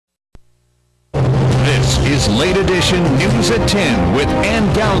is Late Edition News at 10 with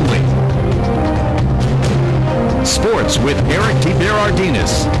Ann Gownley. Sports with Eric T.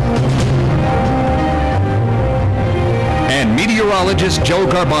 Berardinis. And meteorologist Joe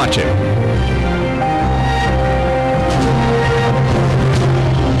Garbache.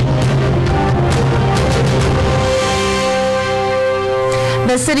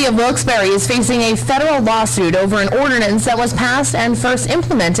 The city of Wilkes-Barre is facing a federal lawsuit over an ordinance that was passed and first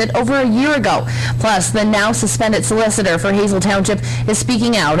implemented over a year ago. Plus, the now suspended solicitor for Hazel Township is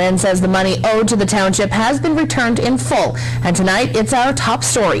speaking out and says the money owed to the township has been returned in full. And tonight, it's our top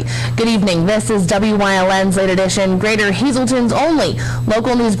story. Good evening. This is WYLN's Late Edition, Greater Hazelton's only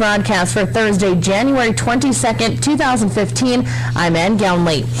local news broadcast for Thursday, January 22nd, 2015. I'm Ann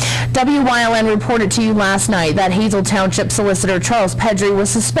Gownley. WYLN reported to you last night that Hazel Township Solicitor Charles Pedri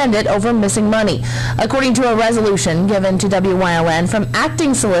was suspended over missing money. According to a resolution given to WYLN from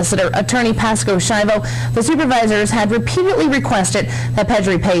Acting Solicitor Attorney Pasco Shivo, the supervisors had repeatedly requested that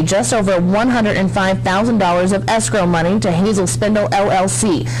Pedri pay just over $105,000 of escrow money to Hazel Spindle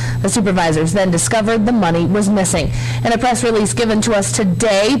LLC. The supervisors then discovered the money was missing. In a press release given to us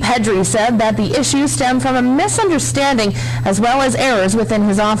today, Pedri said that the issue stemmed from a misunderstanding as well as errors within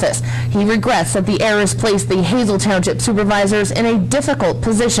his office. He regrets that the errors placed the Hazel Township supervisors in a difficult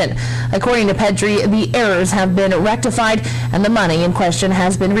position. According to Pedri, the errors have been rectified and the money in question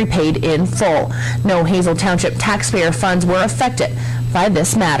has been repaid in full. No Hazel Township taxpayer funds were affected by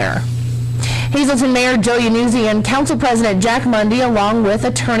this matter. Hazelton Mayor Joe Yannuzzi and Council President Jack Mundy, along with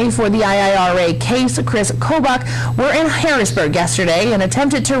attorney for the IIRA case, Chris Kobach, were in Harrisburg yesterday and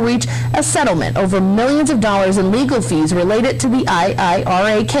attempted to reach a settlement over millions of dollars in legal fees related to the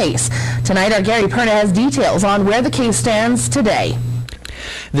IIRA case. Tonight, our Gary Perna has details on where the case stands today.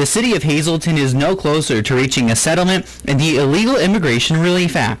 The city of Hazelton is no closer to reaching a settlement in the Illegal Immigration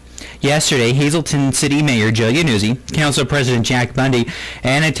Relief Act. Yesterday, Hazelton City Mayor Joe Yannuzzi, Council President Jack Bundy,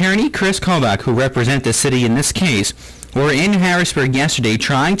 and attorney Chris Kobach, who represent the city in this case, were in Harrisburg yesterday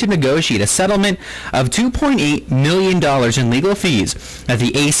trying to negotiate a settlement of $2.8 million in legal fees that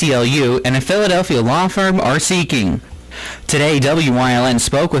the ACLU and a Philadelphia law firm are seeking. Today, WYLN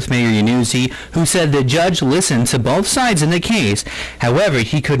spoke with Mayor Yannuzzi, who said the judge listened to both sides in the case. However,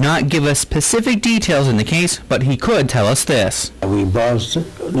 he could not give us specific details in the case, but he could tell us this. We both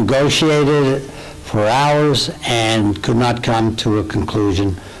negotiated for hours and could not come to a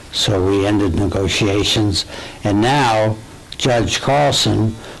conclusion, so we ended negotiations. And now Judge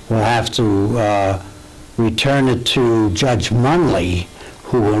Carlson will have to return it to Judge Munley,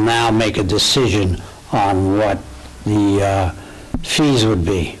 who will now make a decision on what the fees would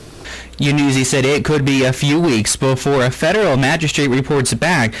be. Yannuzzi said it could be a few weeks before a federal magistrate reports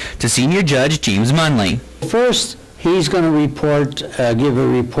back to Senior Judge James Munley. First, he's going to report, give a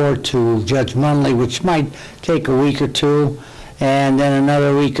report to Judge Munley, which might take a week or two, and then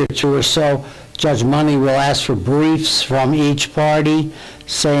another week or two or so. Judge Munley will ask for briefs from each party,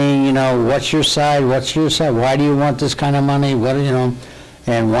 saying, you know, what's your side, why do you want this kind of money, what, you know,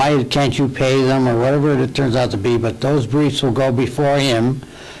 and why can't you pay them, or whatever it turns out to be. But those briefs will go before him,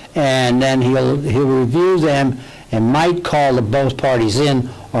 and then he'll review them and might call both parties in,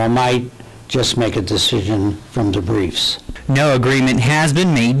 or might just make a decision from the briefs. No agreement has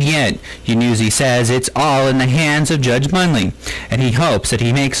been made yet. Yannuzzi says it's all in the hands of Judge Munley, and he hopes that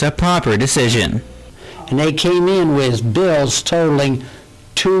he makes a proper decision. And they came in with bills totaling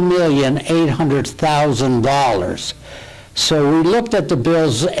 $2,800,000. So we looked at the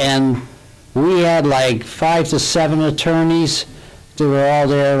bills, and we had like 5 to 7 attorneys. They were all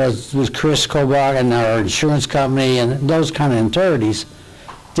there with Chris Kobach and our insurance company and those kind of attorneys.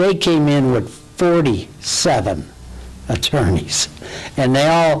 They came in with 47 attorneys, and they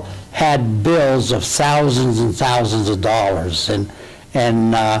all had bills of thousands and thousands of dollars, and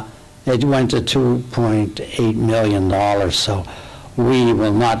it went to $2.8 million. So we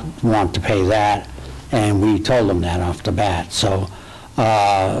will not want to pay that. And we told them that off the bat. So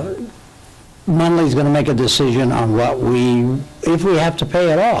Munley's going to make a decision on what if we have to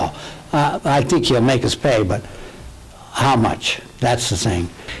pay at all. I think he'll make us pay, but how much? That's the thing.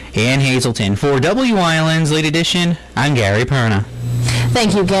 In Hazelton, for WYLN's Late Edition, I'm Gary Perna.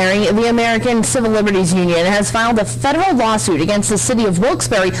 Thank you, Gary. The American Civil Liberties Union has filed a federal lawsuit against the city of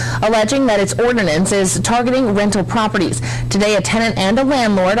Wilkes-Barre, alleging that its ordinance is targeting rental properties. Today, a tenant and a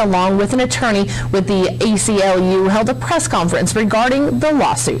landlord, along with an attorney with the ACLU, held a press conference regarding the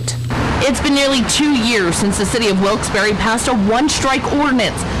lawsuit. It's been nearly 2 years since the city of Wilkes-Barre passed a one-strike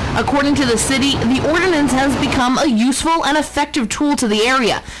ordinance. According to the city, the ordinance has become a useful and effective tool to the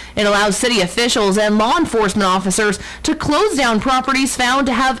area. It allows city officials and law enforcement officers to close down properties found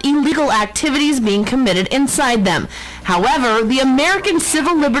to have illegal activities being committed inside them. However, the American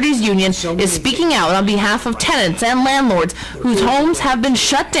Civil Liberties Union is speaking out on behalf of tenants and landlords whose homes have been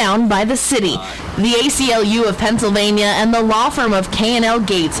shut down by the city. The ACLU of Pennsylvania and the law firm of K&L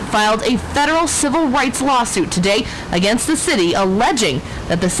Gates filed a federal civil rights lawsuit today against the city, alleging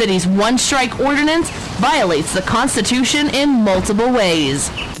that the city's one-strike ordinance violates the Constitution in multiple ways.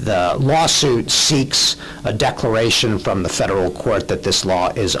 The lawsuit seeks a declaration from the federal court that this law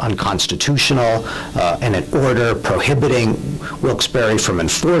is unconstitutional and an order prohibiting Wilkes-Barre from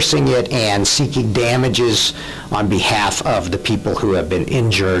enforcing it and seeking damages on behalf of the people who have been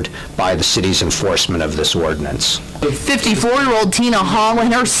injured by the city's enforcement of this ordinance. 54-year-old Tina Hall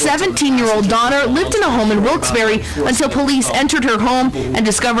and her 17-year-old daughter lived in a home in Wilkes-Barre until police entered her home and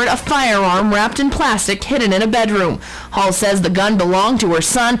discovered a firearm wrapped in plastic hidden in a bedroom. Hall says the gun belonged to her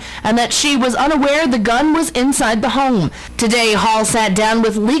son and that she was unaware the gun was inside the home. Today, Hall sat down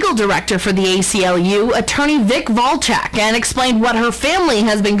with legal director for the ACLU, attorney Vic Volchak, and explained what her family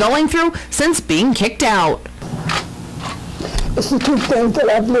has been going through since being kicked out. It's the two things that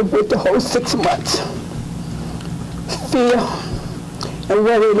I've lived with the whole 6 months. Fear and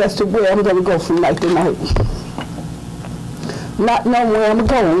worry as to where I'm going to go from night to night. Not knowing where I'm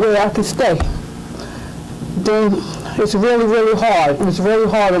going, where I can stay. Then it's really, really hard. It was really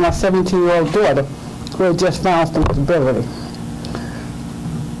hard on my 17-year-old daughter who had just found some stability.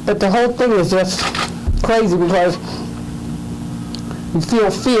 But the whole thing is just crazy because you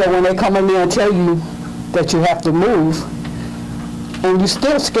feel fear when they come in there and tell you that you have to move. And you're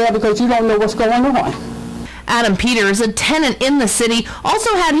still scared because you don't know what's going on. Adam Peters, a tenant in the city,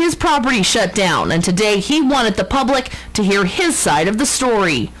 also had his property shut down, and today he wanted the public to hear his side of the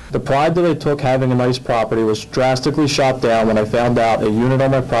story. The pride that I took having a nice property was drastically shot down when I found out a unit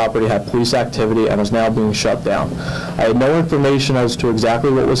on my property had police activity and was now being shut down. I had no information as to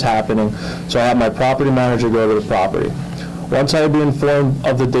exactly what was happening, so I had my property manager go to the property. Once I had been informed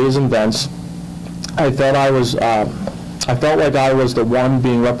of the day's events, I felt like I was the one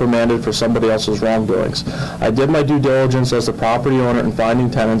being reprimanded for somebody else's wrongdoings. I did my due diligence as the property owner in finding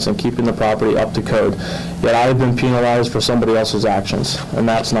tenants and keeping the property up to code, yet I have been penalized for somebody else's actions, and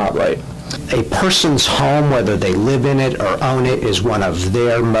that's not right. A person's home, whether they live in it or own it, is one of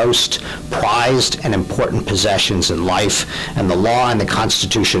their most prized and important possessions in life, and the law and the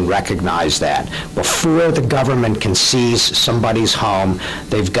Constitution recognize that. Before the government can seize somebody's home,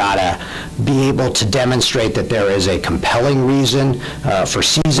 they've got to be able to demonstrate that there is a compelling reason for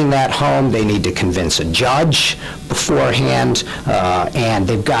seizing that home. They need to convince a judge beforehand, and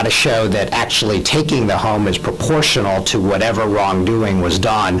they've got to show that actually taking the home is proportional to whatever wrongdoing was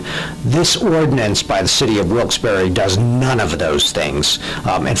done. This ordinance by the city of Wilkes-Barre does none of those things,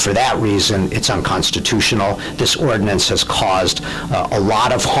 and for that reason it's unconstitutional. This ordinance has caused a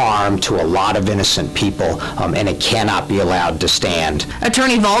lot of harm to a lot of innocent people, and it cannot be allowed to stand.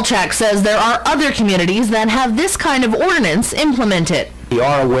 Attorney Volchak says there are other communities that have this kind of ordinance implemented. We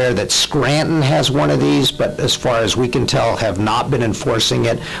are aware that Scranton has one of these, but as far as we can tell, have not been enforcing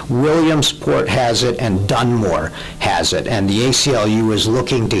it. Williamsport has it, and Dunmore has it. And the ACLU is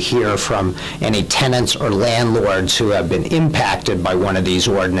looking to hear from any tenants or landlords who have been impacted by one of these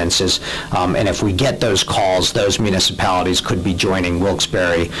ordinances. And if we get those calls, those municipalities could be joining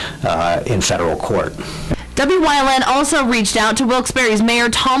Wilkes-Barre in federal court. WYLN also reached out to Wilkes-Barre's Mayor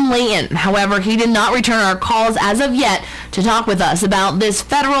Tom Layton. However, he did not return our calls as of yet to talk with us about this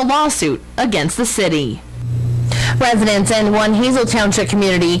federal lawsuit against the city. Residents in one Hazel Township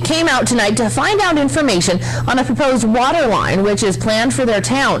community came out tonight to find out information on a proposed water line which is planned for their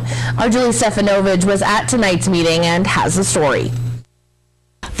town. Our Julie Stefanovich was at tonight's meeting and has the story.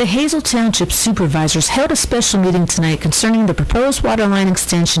 The Hazel Township supervisors held a special meeting tonight concerning the proposed water line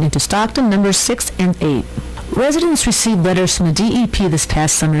extension into Stockton numbers 6 and 8. Residents received letters from the DEP this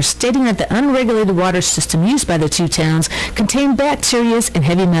past summer stating that the unregulated water system used by the two towns contained bacteria and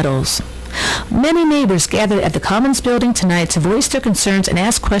heavy metals. Many neighbors gathered at the Commons building tonight to voice their concerns and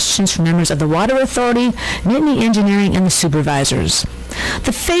ask questions from members of the Water Authority, Nittany Engineering, and the supervisors.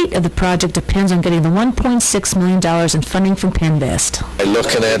 The fate of the project depends on getting the $1.6 million in funding from Penvest.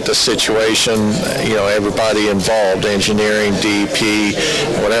 Looking at the situation, everybody involved, engineering, DEP,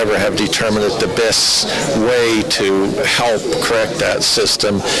 whatever, have determined that the best way to help correct that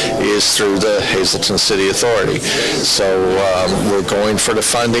system is through the Hazleton City Authority. So we're going for the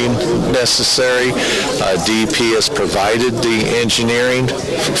funding necessary. DEP has provided the engineering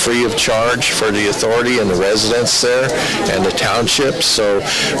free of charge for the authority and the residents there and the townships. So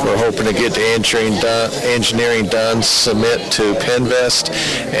we're hoping to get the engineering done, submit to Pinvest,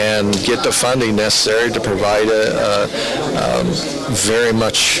 and get the funding necessary to provide a very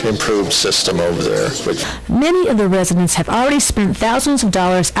much improved system over there. Many of the residents have already spent thousands of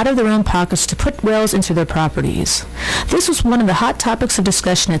dollars out of their own pockets to put wells into their properties. This was one of the hot topics of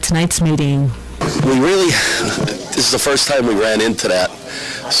discussion at tonight's meeting. This is the first time we ran into that.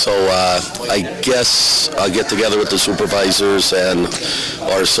 So I guess I'll get together with the supervisors and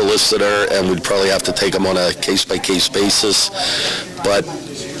our solicitor, and we'd probably have to take them on a case-by-case basis. But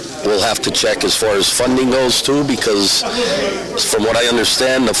we'll have to check as far as funding goes too, because from what I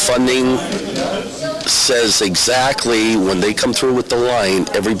understand, the funding says exactly when they come through with the line,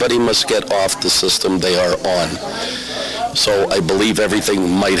 everybody must get off the system they are on. So I believe everything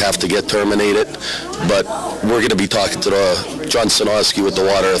might have to get terminated, but we're going to be talking to John Sinowski with the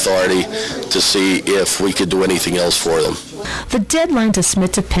Water Authority to see if we could do anything else for them. The deadline to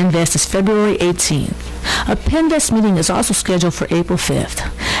submit to Pinvest is February 18th. A Pinvest meeting is also scheduled for April 5th,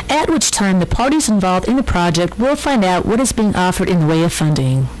 at which time the parties involved in the project will find out what is being offered in the way of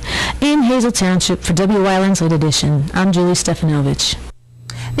funding. In Hazel Township, for WYLN's Late Edition, I'm Julie Stefanovich.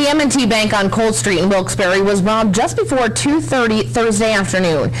 The M&T Bank on Cold Street in Wilkes-Barre was robbed just before 2:30 Thursday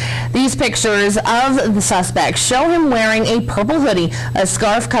afternoon. These pictures of the suspect show him wearing a purple hoodie, a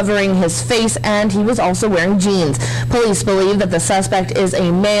scarf covering his face, and he was also wearing jeans. Police believe that the suspect is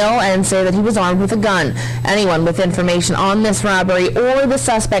a male and say that he was armed with a gun. Anyone with information on this robbery or the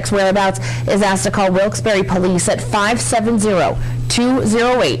suspect's whereabouts is asked to call Wilkes-Barre Police at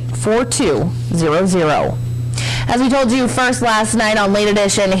 570-208-4200. As we told you first last night on Late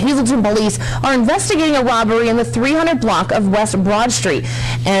Edition, Hazleton police are investigating a robbery in the 300 block of West Broad Street,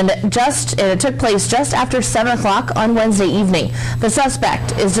 and it took place just after 7 o'clock on Wednesday evening. The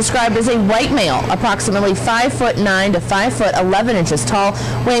suspect is described as a white male, approximately 5'9" to 5'11" inches tall,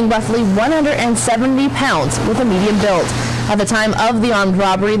 weighing roughly 170 pounds with a medium build. At the time of the armed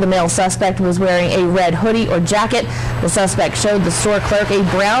robbery, the male suspect was wearing a red hoodie or jacket. The suspect showed the store clerk a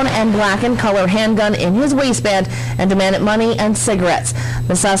brown and black in color handgun in his waistband and demanded money and cigarettes.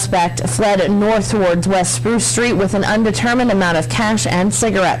 The suspect fled north towards West Spruce Street with an undetermined amount of cash and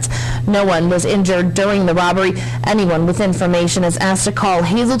cigarettes. No one was injured during the robbery. Anyone with information is asked to call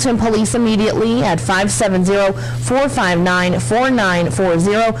Hazleton Police immediately at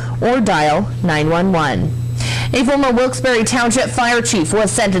 570-459-4940 or dial 911. A former Wilkes-Barre Township fire chief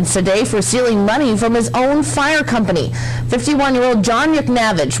was sentenced today for stealing money from his own fire company. 51-year-old John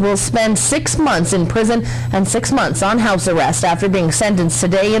Yuknavich will spend 6 months in prison and 6 months on house arrest after being sentenced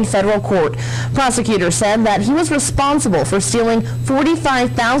today in federal court. Prosecutors said that he was responsible for stealing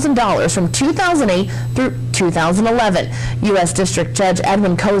 $45,000 from 2008 through 2011. U.S. District Judge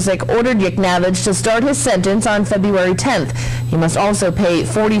Edwin Kozik ordered Yuknavich to start his sentence on February 10th. He must also pay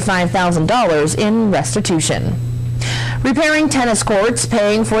 $45,000 in restitution. Repairing tennis courts,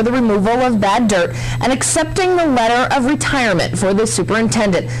 paying for the removal of bad dirt, and accepting the letter of retirement for the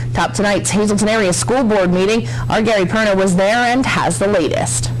superintendent. Top tonight's Hazleton Area School Board meeting. Our Gary Perna was there and has the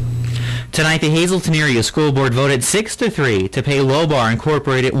latest. Tonight, the Hazleton Area School Board voted 6-3 to pay Lobar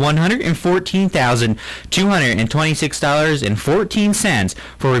Incorporated $114,226.14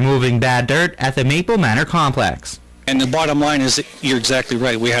 for removing bad dirt at the Maple Manor complex. And the bottom line is, you're exactly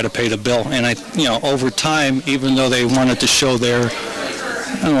right. We had to pay the bill, and over time, even though they wanted to show their,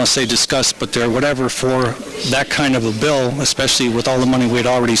 I don't want to say disgust, but their whatever for that kind of a bill, especially with all the money we had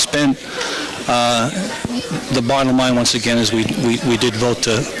already spent, the bottom line once again is we did vote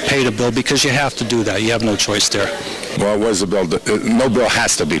to pay the bill because you have to do that. You have no choice there. Well, it was a bill. No bill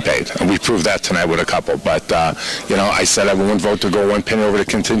has to be paid, and we proved that tonight with a couple. But I said I wouldn't vote to go 1 penny over the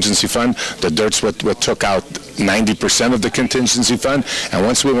contingency fund. The dirt's what took out 90% of the contingency fund, and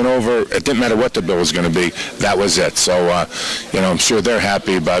once we went over, it didn't matter what the bill was going to be. That was it. So, I'm sure they're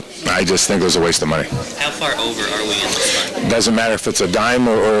happy, but I just think it was a waste of money. How far over are we in this fund? Doesn't matter if it's a dime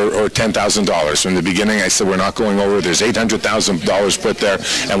or $10,000. From the beginning, I said we're not going over. There's $800,000 put there,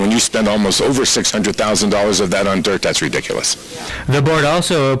 and when you spend almost over $600,000 of that on dirt, that's ridiculous. The board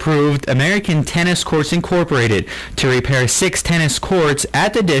also approved American Tennis Courts Incorporated to repair 6 tennis courts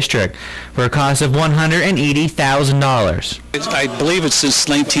at the district for a cost of $180,000. I believe it's since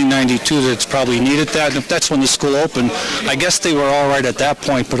 1992 that it's probably needed that. If that's when the school opened, I guess they were all right at that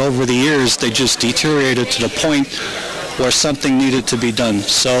point, but over the years they just deteriorated to the point where something needed to be done.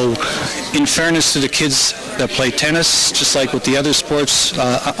 So in fairness to the kids that play tennis, just like with the other sports,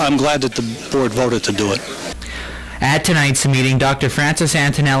 I'm glad that the board voted to do it. At tonight's meeting, Dr. Francis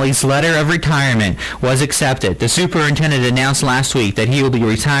Antonelli's letter of retirement was accepted. The superintendent announced last week that he will be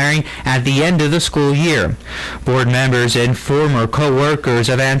retiring at the end of the school year. Board members and former co-workers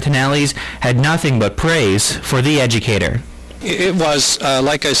of Antonelli's had nothing but praise for the educator. It was,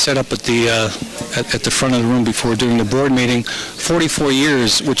 like I said up at the front of the room before during the board meeting, 44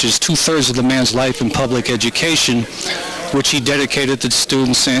 years, which is 2/3 of the man's life in public education, which he dedicated to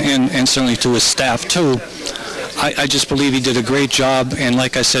students and certainly to his staff too. I just believe he did a great job, and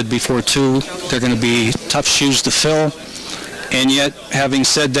like I said before too, they're going to be tough shoes to fill. And yet, having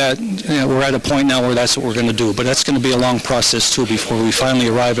said that, we're at a point now where that's what we're going to do. But that's going to be a long process too before we finally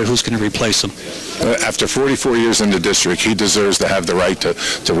arrive at who's going to replace him. After 44 years in the district, he deserves to have the right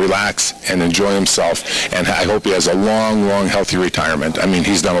to relax and enjoy himself, and I hope he has a long, long, healthy retirement. I mean,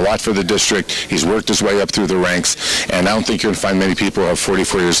 he's done a lot for the district. He's worked his way up through the ranks, and I don't think you're going to find many people who have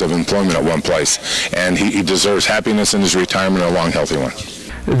 44 years of employment at one place. And he deserves happiness in his retirement and a long, healthy one.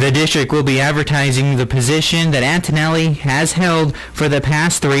 The district will be advertising the position that Antonelli has held for the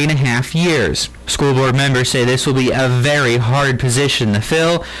past 3.5 years. School board members say this will be a very hard position to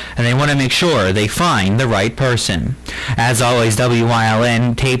fill, and they want to make sure they find the right person. As always,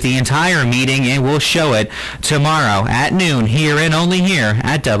 WYLN taped the entire meeting and will show it tomorrow at noon here and only here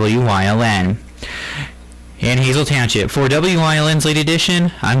at WYLN. In Hazel Township, for WYLN's Late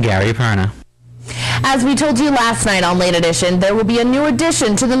Edition, I'm Gary Perna. As we told you last night on Late Edition, there will be a new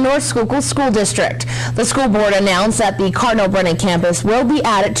addition to the North Schuylkill School District. The school board announced that the Cardinal Brennan campus will be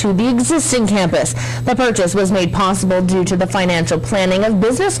added to the existing campus. The purchase was made possible due to the financial planning of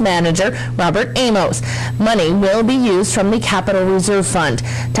business manager Robert Amos. Money will be used from the Capital Reserve Fund.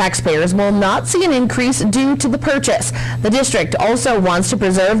 Taxpayers will not see an increase due to the purchase. The district also wants to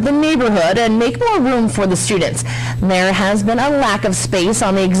preserve the neighborhood and make more room for the students. There has been a lack of space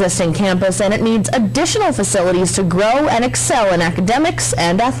on the existing campus, and it needs additional facilities to grow and excel in academics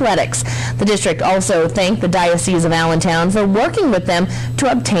and athletics. The district also thanked the Diocese of Allentown for working with them to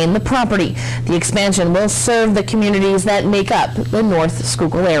obtain the property. The expansion will serve the communities that make up the North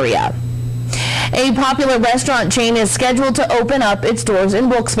Schuylkill area. A popular restaurant chain is scheduled to open up its doors in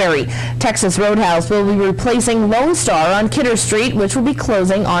Wilkes-Barre. Texas Roadhouse will be replacing Lone Star on Kidder Street, which will be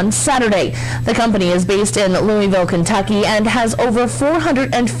closing on Saturday. The company is based in Louisville, Kentucky, and has over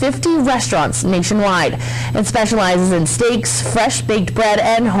 450 restaurants nationwide. It specializes in steaks, fresh baked bread,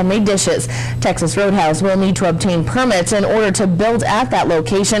 and homemade dishes. Texas Roadhouse will need to obtain permits in order to build at that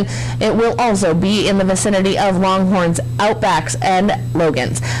location. It will also be in the vicinity of Longhorns, Outbacks, and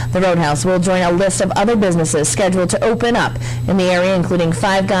Logan's. The Roadhouse will join a list of other businesses scheduled to open up in the area, including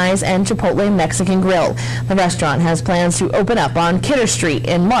Five Guys and Chipotle Mexican Grill. The restaurant has plans to open up on Kidder Street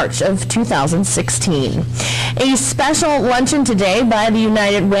in March of 2016. A special luncheon today by the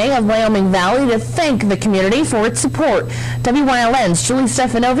United Way of Wyoming Valley to thank the community for its support. WYLN's Julie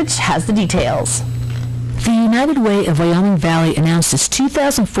Stefanovich has the details. The United Way of Wyoming Valley announced its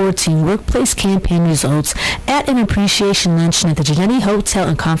 2014 workplace campaign results at an appreciation luncheon at the Genetti Hotel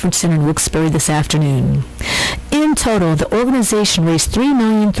and Conference Center in Wilkes-Barre this afternoon. In total, the organization raised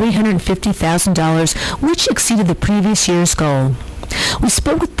 $3,350,000, which exceeded the previous year's goal. We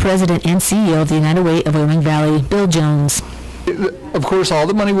spoke with President and CEO of the United Way of Wyoming Valley, Bill Jones. Of course, all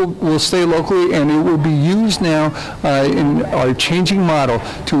the money will stay locally, and it will be used now in our changing model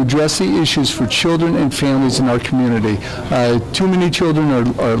to address the issues for children and families in our community. Too many children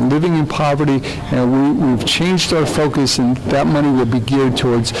are living in poverty, and we've changed our focus, and that money will be geared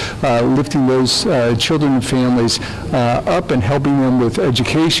towards lifting those children and families up and helping them with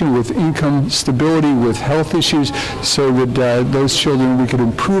education, with income stability, with health issues, so that those children, we could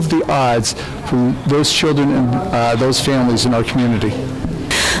improve the odds for those children and those families in our community.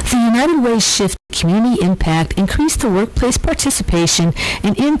 The United Way shift community impact increased the workplace participation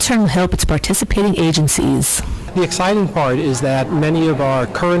and in turn will help its participating agencies. The exciting part is that many of our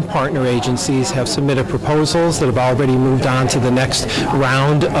current partner agencies have submitted proposals that have already moved on to the next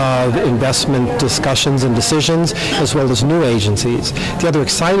round of investment discussions and decisions, as well as new agencies. The other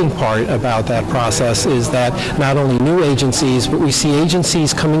exciting part about that process is that not only new agencies, but we see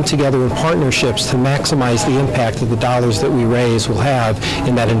agencies coming together in partnerships to maximize the impact that the dollars that we raise will have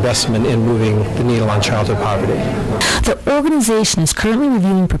in that investment in moving the needle on childhood poverty. The organization is currently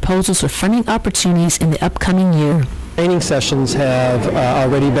reviewing proposals for funding opportunities in the upcoming year. Training sessions have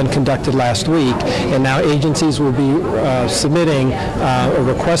already been conducted last week, and now agencies will be submitting a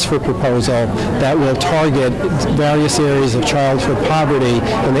request for proposal that will target various areas of childhood poverty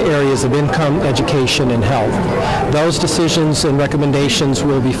in the areas of income, education, and health. Those decisions and recommendations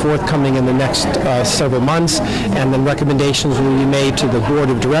will be forthcoming in the next several months, and then recommendations will be made to the Board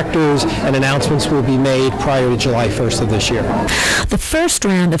of Directors, and announcements will be made prior to July 1st of this year. The first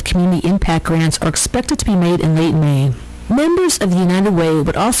round of community impact grants are expected to be made in late May. Members of the United Way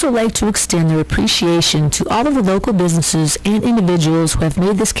would also like to extend their appreciation to all of the local businesses and individuals who have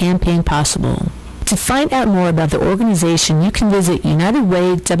made this campaign possible. To find out more about the organization, you can visit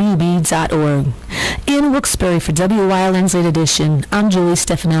unitedwaywb.org. In Wilkes-Barre for WYLN's Late Edition, I'm Julie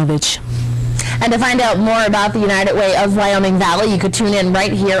Stefanovich. And to find out more about the United Way of Wyoming Valley, you could tune in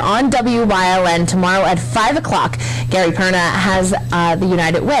right here on WYLN tomorrow at 5 o'clock. Gary Perna has the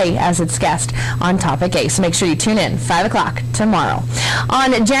United Way as its guest on Topic A, so make sure you tune in 5 o'clock tomorrow.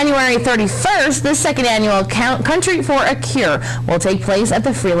 On January 31st, the second annual Country for a Cure will take place at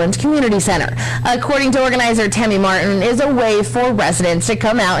the Freeland Community Center. According to organizer Tammy Martin, is a way for residents to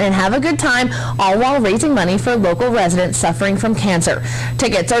come out and have a good time, all while raising money for local residents suffering from cancer.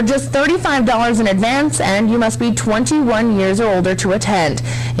 Tickets are just $35 in advance, and you must be 21 years or older to attend.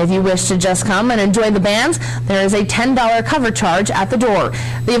 If you wish to just come and enjoy the bands, there is a $10 cover charge at the door.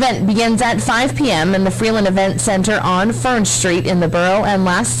 The event begins at 5 p.m. in the Freeland Event Center on Fern Street in the borough and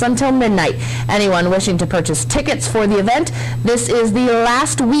lasts until midnight. Anyone wishing to purchase tickets for the event, this is the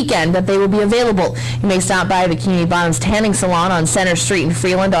last weekend that they will be available. You may stop by the Keeney Bottoms Tanning Salon on Center Street in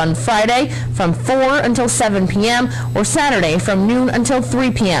Freeland on Friday from 4 until 7 p.m. or Saturday from noon until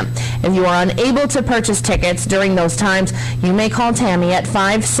 3 p.m. If you are unable to purchase tickets during those times, you may call Tammy at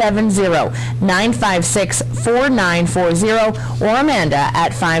 570-956-4940 or Amanda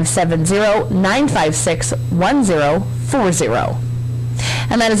at 570-956-1040.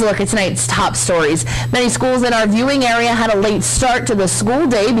 And that is a look at tonight's top stories. Many schools in our viewing area had a late start to the school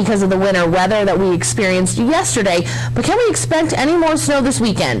day because of the winter weather that we experienced yesterday. But can we expect any more snow this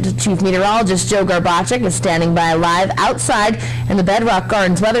weekend? Chief Meteorologist Joe Garbacek is standing by live outside in the Bedrock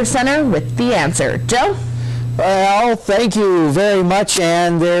Gardens Weather Center with the answer. Joe? Well, thank you very much,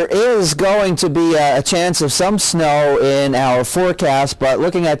 and there is going to be a chance of some snow in our forecast, but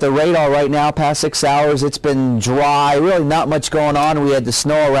looking at the radar right now, past 6 hours, it's been dry, really not much going on. We had the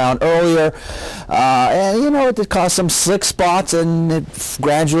snow around earlier, and you know, it caused some slick spots, and it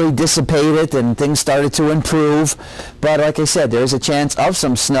gradually dissipated, and things started to improve, but like I said, there's a chance of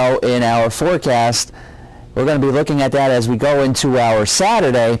some snow in our forecast. We're going to be looking at that as we go into our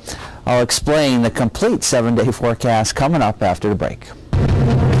Saturday. I'll explain the complete 7-day forecast coming up after the break.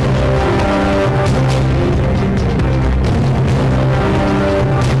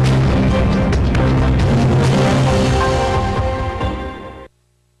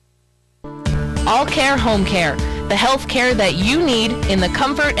 All Care Home Care, the health care that you need in the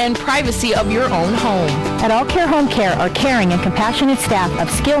comfort and privacy of your own home. At All Care Home Care, our caring and compassionate staff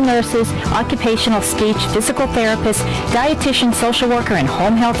of skilled nurses, occupational speech, physical therapists, dietitian, social worker, and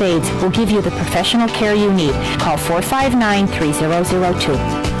home health aides will give you the professional care you need. Call 459-3002.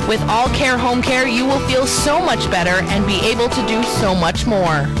 With All Care Home Care, you will feel so much better and be able to do so much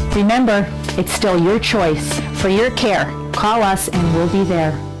more. Remember, it's still your choice. For your care, call us and we'll be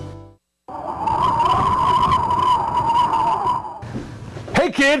there. Hey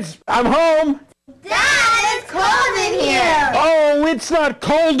kids, I'm home. Dad, it's cold in here. Oh, it's not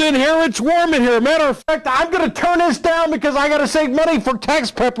cold in here, it's warm in here. Matter of fact, I'm going to turn this down because I got to save money for tax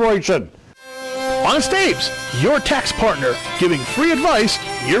preparation. Honest Abe's, your tax partner, giving free advice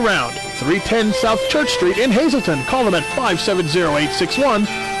year-round. 310 South Church Street in Hazleton. Call them at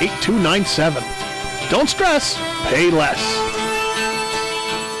 570-861-8297. Don't stress, pay less.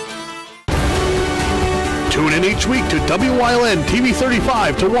 Tune in each week to WYLN TV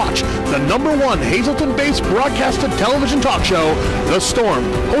 35 to watch the #1 Hazleton-based broadcasted television talk show, The Storm,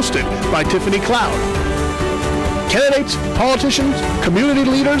 hosted by Tiffany Cloud. Candidates, politicians, community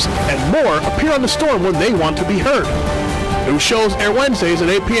leaders, and more appear on The Storm when they want to be heard. New shows air Wednesdays at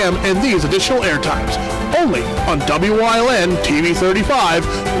 8 p.m. and these additional airtimes. Only on WYLN TV 35.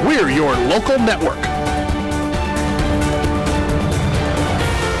 We're your local network.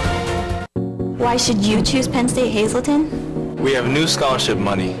 Why should you choose Penn State Hazleton? We have new scholarship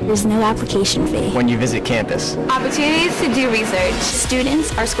money. There's no application fee. When you visit campus. Opportunities to do research.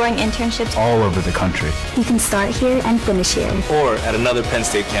 Students are scoring internships all over the country. You can start here and finish here. Or at another Penn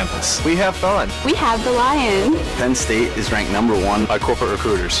State campus. We have fun. We have the Lion. Penn State is ranked #1 by corporate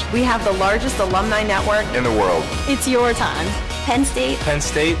recruiters. We have the largest alumni network in the world. It's your time. Penn State. Penn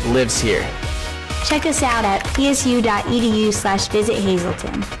State lives here. Check us out at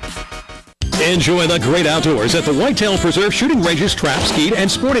psu.edu/visithazelton. Enjoy the great outdoors at the Whitetail Preserve Shooting Range's Trap, Skeet, and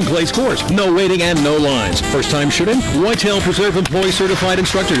Sporting Clays course. No waiting and no lines. First time shooting? Whitetail Preserve employs certified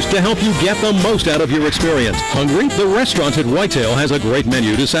instructors to help you get the most out of your experience. Hungry? The restaurant at Whitetail has a great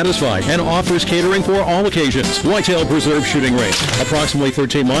menu to satisfy and offers catering for all occasions. Whitetail Preserve Shooting Range, approximately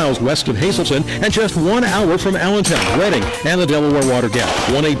 13 miles west of Hazleton and just 1 hour from Allentown, Reading, and the Delaware Water Gap.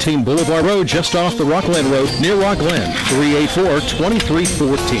 118 Boulevard Road, just off the Rockland Road, near Rockland.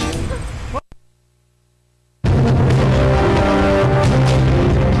 384-2314.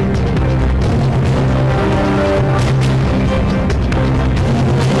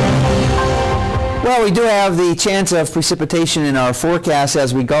 Well, we do have the chance of precipitation in our forecast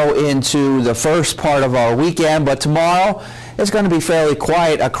as we go into the first part of our weekend, but tomorrow it's going to be fairly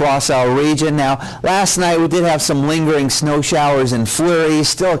quiet across our region. Now, last night we did have some lingering snow showers and flurries,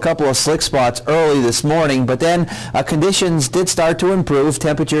 still a couple of slick spots early this morning, but then conditions did start to improve,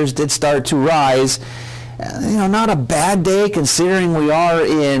 temperatures did start to rise. Not a bad day considering we are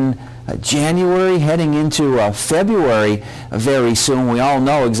in January, heading into February very soon. We all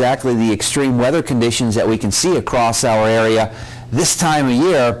know exactly the extreme weather conditions that we can see across our area this time of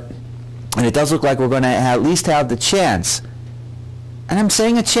year, and it does look like we're going to at least have the chance, and I'm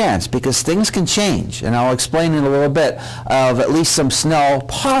saying a chance because things can change, and I'll explain in a little bit, of at least some snow,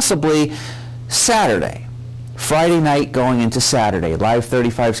 possibly Saturday. Friday night going into Saturday. Live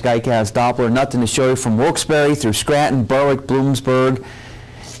 35 Skycast Doppler, nothing to show you from Wilkes-Barre through Scranton, Berwick, Bloomsburg,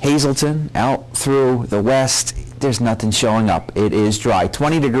 Hazleton, out through the west. There's nothing showing up. It is dry.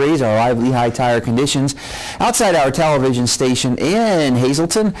 20 degrees, our lively high tire conditions outside our television station in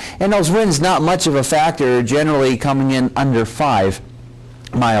Hazleton, and those winds not much of a factor, generally coming in under 5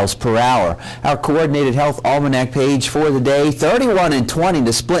 miles per hour. Our coordinated health almanac page for the day, 31 and 20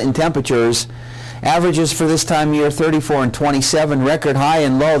 to split in temperatures. Averages for this time of year, 34 and 27. Record high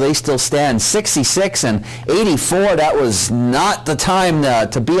and low, they still stand 66 and 84. That was not the time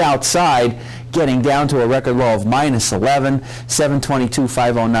to be outside. Getting down to a record low of -11, 722,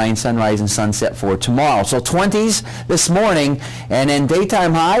 509 sunrise and sunset for tomorrow. So 20s this morning, and then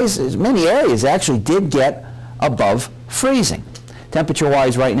daytime highs, many areas actually did get above freezing.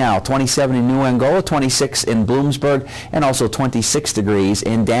 Temperature-wise right now, 27 in New Angola, 26 in Bloomsburg, and also 26 degrees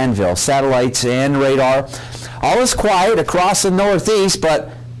in Danville. Satellites and radar, all is quiet across the northeast, but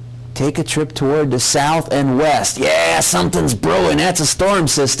take a trip toward the south and west. Yeah, something's brewing. That's a storm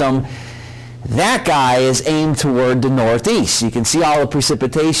system. That guy is aimed toward the northeast. You can see all the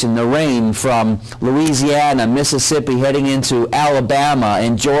precipitation, the rain from Louisiana, Mississippi, heading into Alabama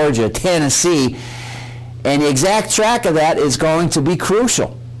and Georgia, Tennessee. And the exact track of that is going to be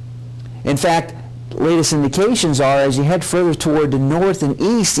crucial. In fact, latest indications are as you head further toward the north and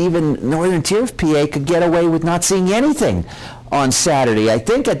east, even northern tier of PA could get away with not seeing anything on Saturday. I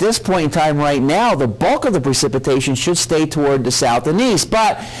think at this point in time right now, the bulk of the precipitation should stay toward the south and east,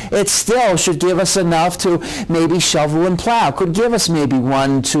 but it still should give us enough to maybe shovel and plow. Could give us maybe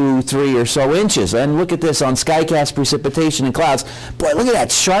 1, 2, 3 or so inches. And look at this on Skycast precipitation and clouds. Boy, look at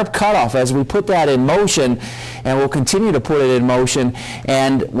that sharp cutoff as we put that in motion, and we'll continue to put it in motion.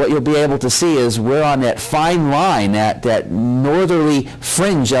 And what you'll be able to see is we're on that fine line, that northerly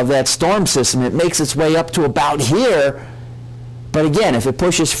fringe of that storm system. It makes its way up to about here. But again, if it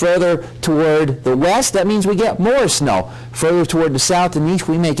pushes further toward the west, that means we get more snow. Further toward the south and east,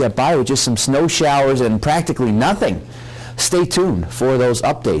 we may get by with just some snow showers and practically nothing. Stay tuned for those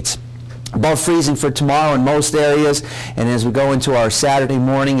updates. Above freezing for tomorrow in most areas, and as we go into our Saturday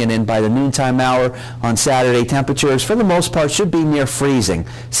morning and then by the noontime hour on Saturday, temperatures for the most part should be near freezing.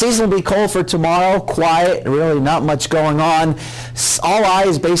 Seasonably cold for tomorrow, quiet, really not much going on. All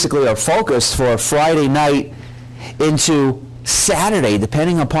eyes basically are focused for Friday night into Saturday,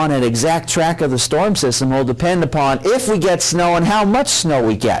 depending upon an exact track of the storm system, will depend upon if we get snow and how much snow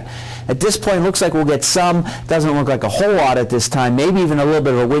we get. At this point, it looks like we'll get some. Doesn't look like a whole lot at this time. Maybe even a little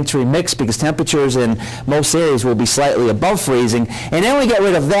bit of a wintry mix because temperatures in most areas will be slightly above freezing. And then we get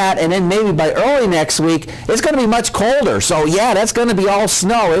rid of that, and then maybe by early next week, it's going to be much colder. So yeah, that's going to be all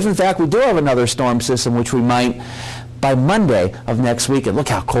snow. If in fact we do have another storm system, which we might by Monday of next week, and look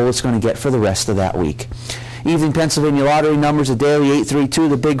how cold it's going to get for the rest of that week. Evening Pennsylvania lottery numbers, a daily 832,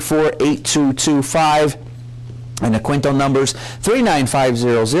 the big 4 8225, and the quinto numbers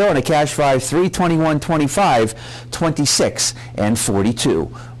 39500, and a cash 5 32125, 26 and 42.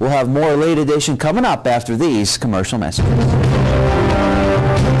 We'll have more late edition coming up after these commercial messages.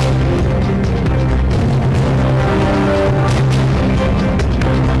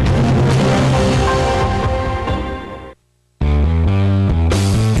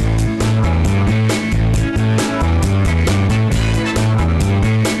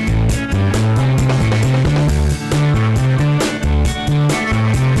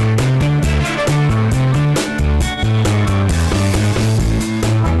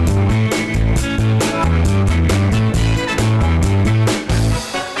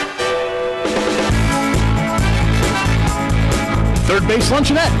 Third Base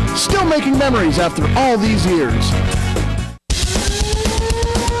Luncheonette, still making memories after all these years.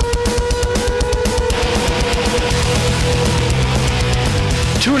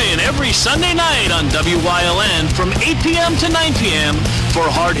 Tune in every Sunday night on WYLN from 8 p.m. to 9 p.m. for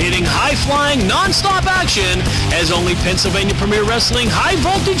hard-hitting, high-flying, non-stop action as only Pennsylvania Premier Wrestling High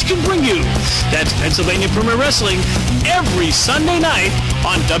Voltage can bring you. That's Pennsylvania Premier Wrestling every Sunday night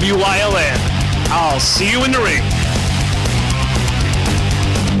on WYLN. I'll see you in the ring.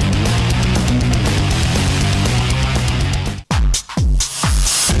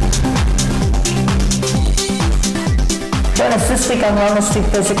 Join us this week on Wellness Through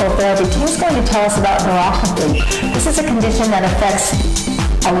Physical Therapy. Tim's going to tell us about neuropathy. This is a condition that affects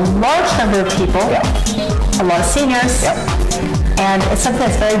a large number of people, a lot of seniors, and it's something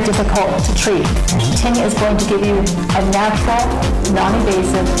that's very difficult to treat. Tim is going to give you a natural,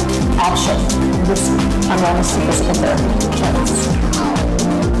 non-invasive option this on Wellness Through Physical Therapy.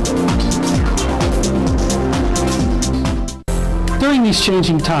 During these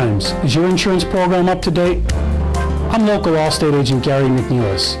changing times, is your insurance program up to date? I'm local Allstate agent Gary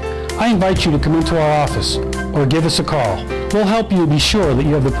McNeilis. I invite you to come into our office or give us a call. We'll help you be sure that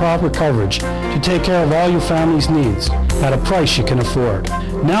you have the proper coverage to take care of all your family's needs at a price you can afford.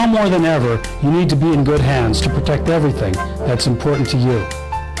 Now more than ever, you need to be in good hands to protect everything that's important to you.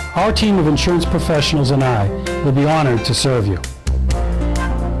 Our team of insurance professionals and I will be honored to serve you.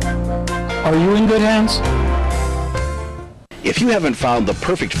 Are you in good hands? If you haven't found the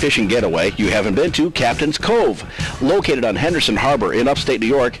perfect fishing getaway, you haven't been to Captain's Cove. Located on Henderson Harbor in upstate New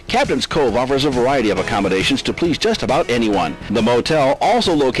York, Captain's Cove offers a variety of accommodations to please just about anyone. The motel,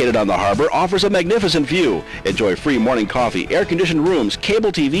 also located on the harbor, offers a magnificent view. Enjoy free morning coffee, air-conditioned rooms,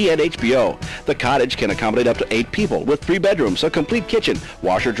 cable TV, and HBO. The cottage can accommodate up to 8 people with 3 bedrooms, a complete kitchen,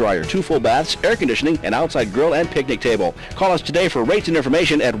 washer-dryer, 2 full baths, air conditioning, an outside grill, and picnic table. Call us today for rates and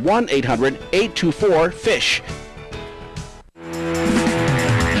information at 1-800-824-FISH.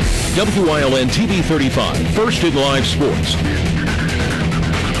 WYLN TV 35, first in live sports.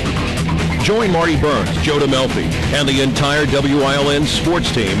 Join Marty Burns, Joe DeMelfi, and the entire WYLN sports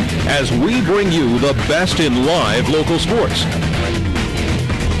team as we bring you the best in live local sports.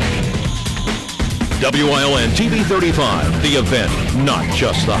 WYLN TV 35, the event, not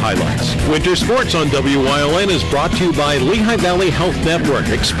just the highlights. Winter sports on WYLN is brought to you by Lehigh Valley Health Network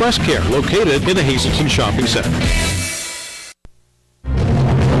Express Care, located in the Hazleton Shopping Center.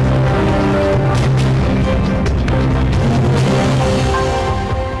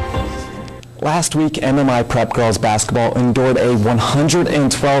 Last week, MMI Prep Girls Basketball endured a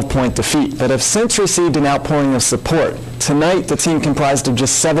 112-point defeat, but have since received an outpouring of support. Tonight, the team comprised of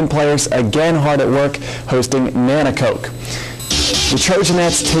just 7 players, again hard at work, hosting Nanticoke. The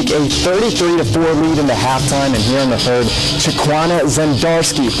Trojanettes take a 33-4 lead into halftime, and here in the third, Chiquana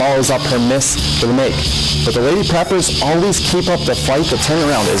Zendarski follows up her miss for the make. But the Lady Preppers always keep up the fight. The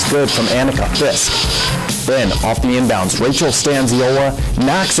turnaround is good from Annika Fisk. Then, off the inbounds, Rachel Stanziola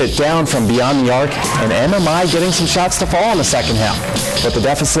knocks it down from beyond the arc, and MMI getting some shots to fall in the second half. But the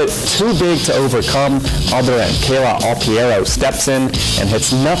deficit too big to overcome. Other end, Kayla Alpiero steps in and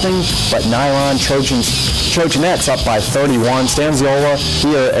hits nothing but nylon. Trojanettes up by 31. Stanziola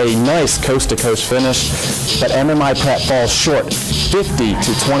here a nice coast-to-coast finish, but MMI Prep falls short.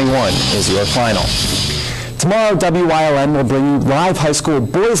 50-21 is your final. Tomorrow, WYLN will bring you live high school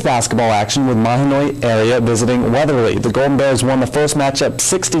boys basketball action with Mahanoy area visiting Weatherly. The Golden Bears won the first matchup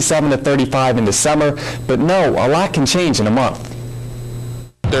 67-35 in December, but no, a lot can change in a month.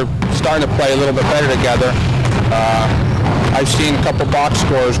 They're starting to play a little bit better together. I've seen a couple box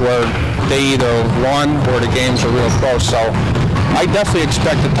scores where they either won or the games are real close, so I definitely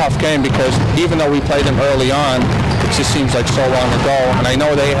expect a tough game because even though we played them early on, it just seems like so long ago, and I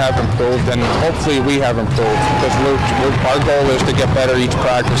know they have improved, and hopefully we have improved, because our goal is to get better each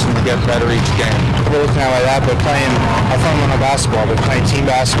practice and to get better each game. We're looking at it like that, but playing a fundamental basketball, but playing team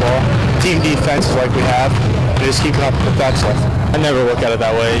basketball, team defense is like we have, and just keeping up with that stuff. I never look at it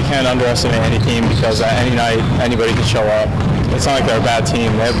that way. You can't underestimate any team because any night anybody can show up. It's not like they're a bad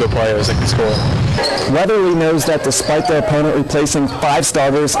team. They have good players that can score. Weatherly knows that despite their opponent replacing 5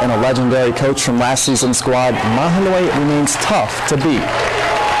 starters and a legendary coach from last season's squad, Mahanoy remains tough to beat.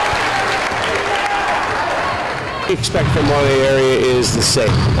 What we expect from Mahanoy area is the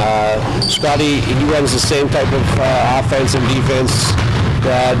same. Scotty, he runs the same type of offense and defense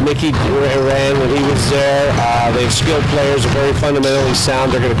that Mickey ran when he was there. They have skilled players, are very fundamentally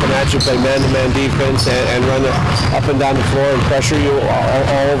sound. They're going to come at you, play man-to-man defense, and run it up and down the floor and pressure you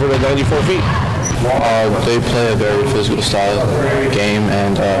all over the 94 feet. They play a very physical style game,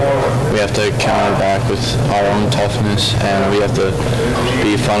 and we have to to counter back with our own toughness, and we have to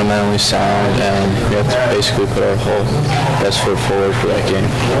be fundamentally sound, and we have to basically put our whole best foot forward for that game.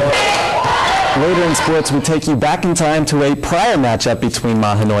 Later in sports, we take you back in time to a prior matchup between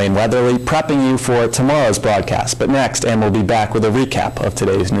Mahanoy and Weatherly, prepping you for tomorrow's broadcast. But next, and we'll be back with a recap of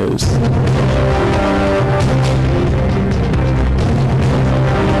today's news.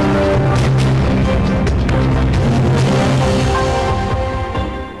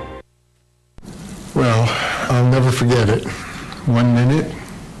 Well, I'll never forget it. 1 minute,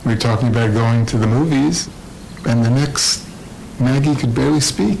 we were talking about going to the movies, and the next, Maggie could barely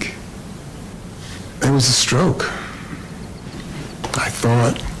speak. It was a stroke. I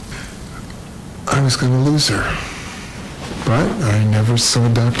thought I was going to lose her. But I never saw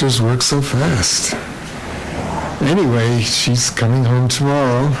doctors work so fast. Anyway, she's coming home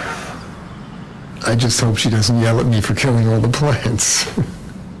tomorrow. I just hope she doesn't yell at me for killing all the plants.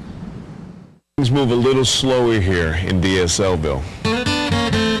 Things move a little slower here in DSLville.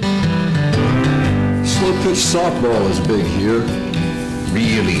 Slow pitch softball is big here.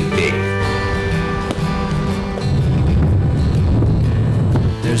 Really big.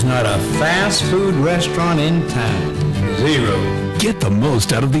 There's not a fast food restaurant in town. Zero. Get the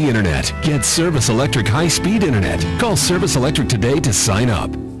most out of the internet. Get Service Electric high-speed internet. Call Service Electric today to sign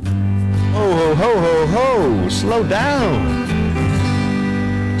up. Ho, ho, ho, ho, ho! Slow down!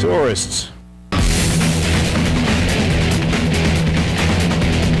 Tourists.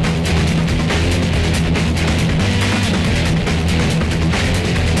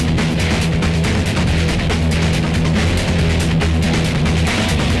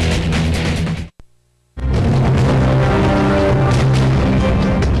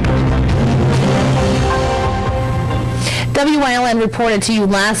 WYLN reported to you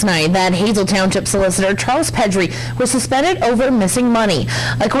last night that Hazel Township Solicitor Charles Pedri was suspended over missing money.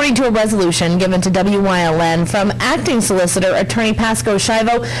 According to a resolution given to WYLN from Acting Solicitor Attorney Pasco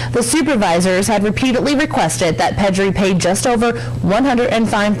Shivo, the supervisors had repeatedly requested that Pedri pay just over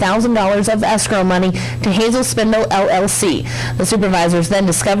 $105,000 of escrow money to Hazel Spindle LLC. The supervisors then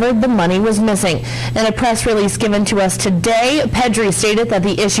discovered the money was missing. In a press release given to us today, Pedri stated that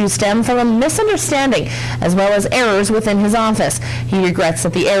the issue stemmed from a misunderstanding as well as errors within his office. He regrets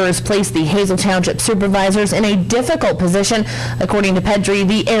that the errors placed the Hazel Township supervisors in a difficult position. According to Pedri,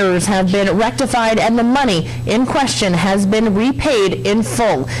 the errors have been rectified and the money in question has been repaid in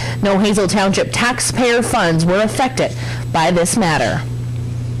full. No Hazel Township taxpayer funds were affected by this matter.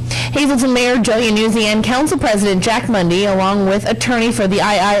 Hazleton Mayor Joe Iannuzzi and Council President Jack Mundy, along with attorney for the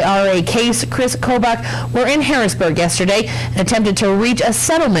IIRA case, Chris Kobach, were in Harrisburg yesterday and attempted to reach a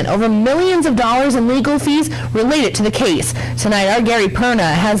settlement over millions of dollars in legal fees related to the case. Tonight, our Gary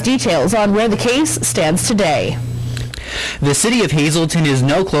Perna has details on where the case stands today. The city of Hazleton is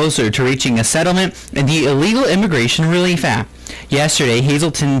no closer to reaching a settlement in the Illegal Immigration Relief Act. Yesterday,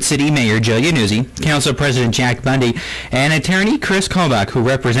 Hazleton City Mayor Joe Iannuzzi, Council President Jack Bundy, and attorney Chris Kobach, who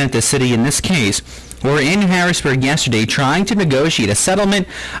represent the city in this case, were in Harrisburg yesterday trying to negotiate a settlement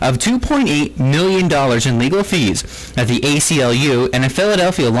of $2.8 million in legal fees that the ACLU and a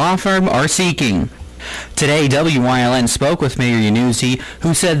Philadelphia law firm are seeking. Today, WYLN spoke with Mayor Iannuzzi,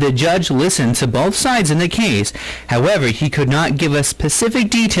 who said the judge listened to both sides in the case. However, he could not give us specific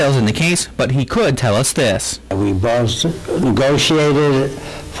details in the case, but he could tell us this. We both negotiated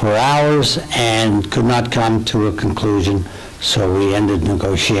for hours and could not come to a conclusion, so we ended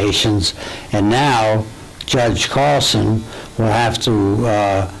negotiations. And now Judge Carlson will have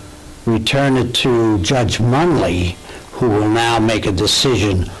to return it to Judge Munley, who will now make a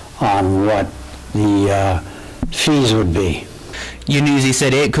decision on what the fees would be. Iannuzzi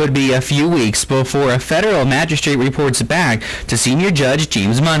said it could be a few weeks before a federal magistrate reports back to Senior Judge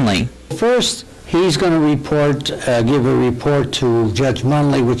James Munley. First, he's going to report, give a report to Judge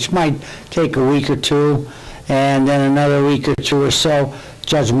Munley, which might take a week or two, and then another week or two or so,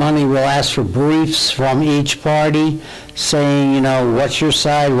 Judge Munley will ask for briefs from each party, saying, you know, what's your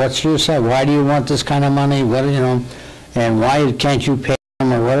side, why do you want this kind of money, what, you know, and why can't you pay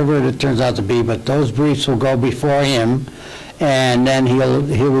or whatever it turns out to be, but those briefs will go before him, and then he'll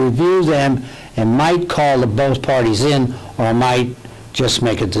review them and might call both parties in or might just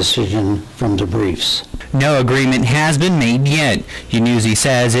make a decision from the briefs. No agreement has been made yet. Iannuzzi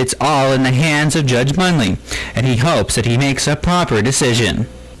says it's all in the hands of Judge Munley, and he hopes that he makes a proper decision.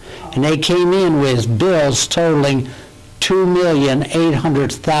 And they came in with bills totaling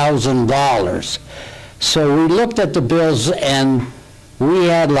 $2,800,000. So we looked at the bills, and we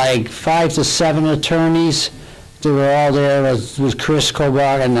had like 5 to 7 attorneys. They were all there with Chris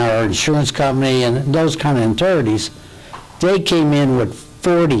Kobach and our insurance company and those kind of attorneys. They came in with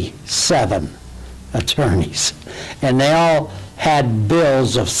 47 attorneys, and they all had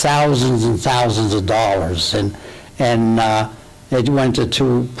bills of thousands and thousands of dollars, and it went to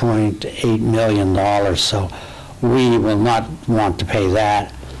 $2.8 million, so we will not want to pay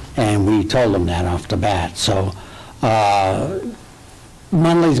that, and we told them that off the bat. So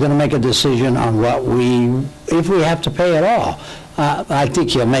Munley's going to make a decision on what if we have to pay at all. I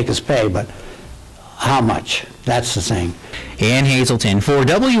think he'll make us pay, but how much? That's the thing. In Hazleton, for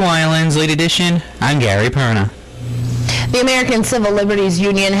WILN's Late Edition, I'm Gary Perna. The American Civil Liberties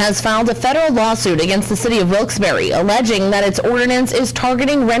Union has filed a federal lawsuit against the city of Wilkes-Barre, alleging that its ordinance is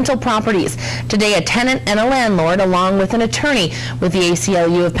targeting rental properties. Today, a tenant and a landlord, along with an attorney with the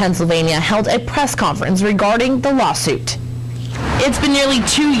ACLU of Pennsylvania, held a press conference regarding the lawsuit. It's been nearly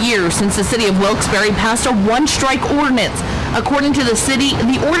 2 years since the city of Wilkes-Barre passed a one-strike ordinance. According to the city,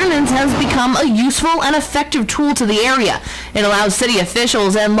 the ordinance has become a useful and effective tool to the area. It allows city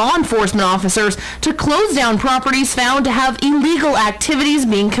officials and law enforcement officers to close down properties found to have illegal activities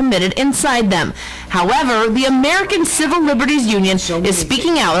being committed inside them. However, the American Civil Liberties Union is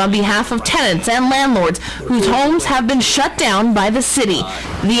speaking out on behalf of tenants and landlords whose homes have been shut down by the city.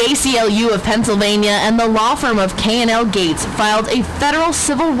 The ACLU of Pennsylvania and the law firm of K&L Gates filed a federal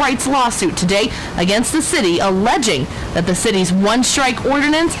civil rights lawsuit today against the city, alleging that the city's one-strike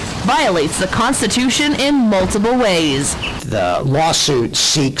ordinance violates the Constitution in multiple ways. The lawsuit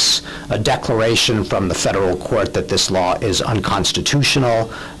seeks a declaration from the federal court that this law is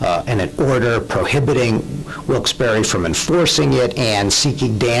unconstitutional, and an order prohibiting Wilkes-Barre from enforcing it, and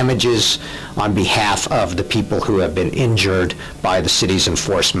seeking damages on behalf of the people who have been injured by the city's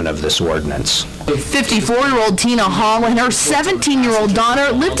enforcement of this ordinance. 54-year-old Tina Hall and her 17-year-old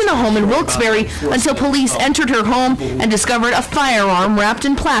daughter lived in a home in Wilkes-Barre until police entered her home and discovered a firearm wrapped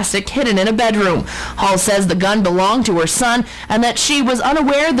in plastic hidden in a bedroom. Hall says the gun belonged to her son and that she was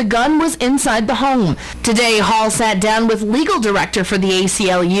unaware the gun was inside the home. Today, Hall sat down with legal director for the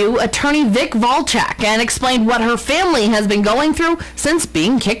ACLU, attorney Vic Volchak, and explained what her family has been going through since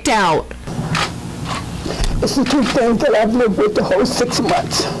being kicked out. It's the two things that I've lived with the whole 6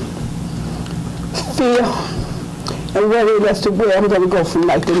 months. Fear and worry as to where I'm going to go from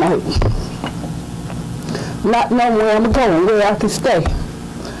night to night. Not knowing where I'm going, where I can stay.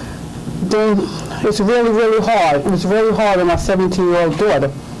 Then it's really, really hard. It was really hard on my 17-year-old daughter,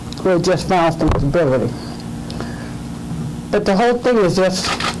 who had just found some disability. But the whole thing is just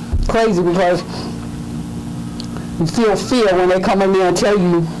crazy because you feel fear when they come in there and tell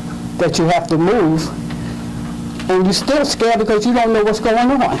you that you have to move, and you're still scared because you don't know what's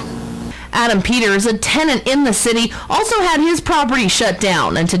going on. Adam Peters, a tenant in the city, also had his property shut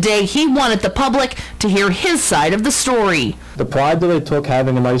down, and today he wanted the public to hear his side of the story. The pride that I took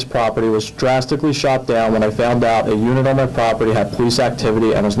having a nice property was drastically shot down when I found out a unit on my property had police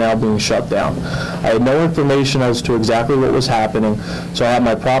activity and was now being shut down. I had no information as to exactly what was happening, so I had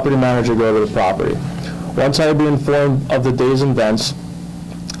my property manager go to the property. Once I had been informed of the day's events,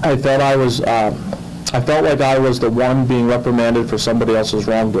 I felt like I was the one being reprimanded for somebody else's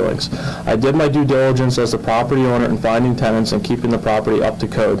wrongdoings. I did my due diligence as the property owner in finding tenants and keeping the property up to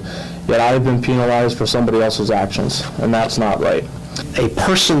code, yet I have been penalized for somebody else's actions, and that's not right. A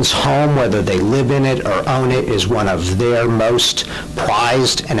person's home, whether they live in it or own it, is one of their most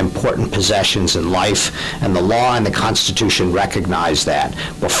prized and important possessions in life, and the law and the Constitution recognize that.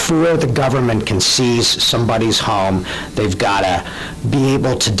 Before the government can seize somebody's home, they've got to be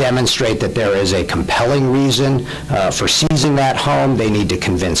able to demonstrate that there is a compelling reason for seizing that home. They need to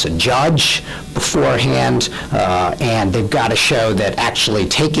convince a judge beforehand, and they've got to show that actually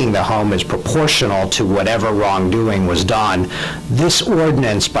taking the home is proportional to whatever wrongdoing was done. This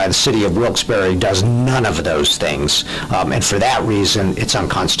ordinance by the city of Wilkes-Barre does none of those things, and for that reason it's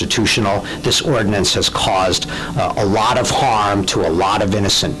unconstitutional. This ordinance has caused a lot of harm to a lot of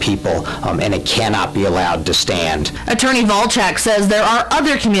innocent people, and it cannot be allowed to stand. Attorney Volchak says there are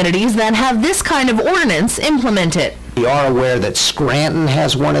other communities that have this kind of ordinance implemented. We are aware that Scranton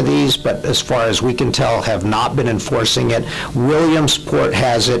has one of these, but as far as we can tell, have not been enforcing it. Williamsport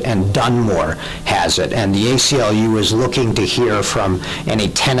has it, and Dunmore has it. And the ACLU is looking to hear from any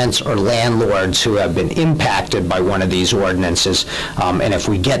tenants or landlords who have been impacted by one of these ordinances. And if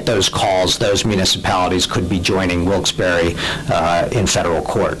we get those calls, those municipalities could be joining Wilkes-Barre in federal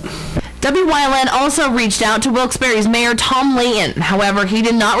court. WYLN also reached out to Wilkes-Barre's Mayor Tom Layton. However, he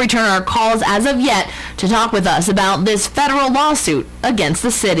did not return our calls as of yet to talk with us about this federal lawsuit against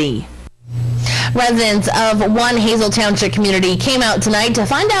the city. Residents of one Hazel Township community came out tonight to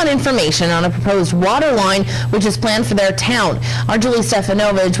find out information on a proposed water line which is planned for their town. Our Julie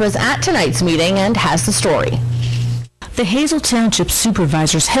Stefanovich was at tonight's meeting and has the story. The Hazel Township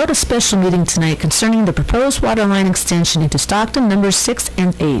Supervisors held a special meeting tonight concerning the proposed water line extension into Stockton numbers 6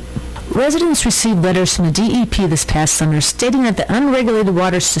 and 8. Residents received letters from the DEP this past summer stating that the unregulated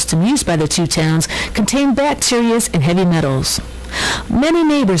water system used by the two towns contained bacteria and heavy metals. Many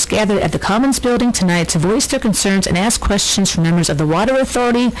neighbors gathered at the Commons building tonight to voice their concerns and ask questions from members of the Water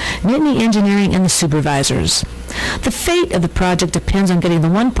Authority, Nittany Engineering, and the supervisors. The fate of the project depends on getting the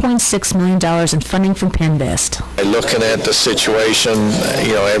 $1.6 million in funding from Pinvest. Looking at the situation,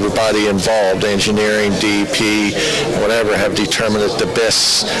 everybody involved, engineering, DEP, whatever, have determined that the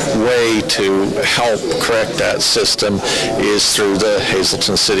best way to help correct that system is through the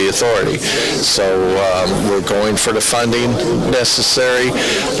Hazleton City Authority. So we're going for the funding necessary.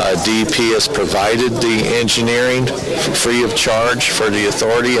 DEP has provided the engineering free of charge for the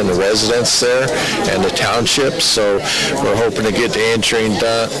authority and the residents there and the township. So we're hoping to get the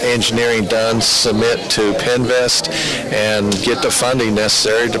engineering done, submit to Pinvest, and get the funding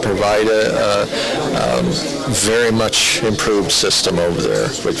necessary to provide a very much improved system over there.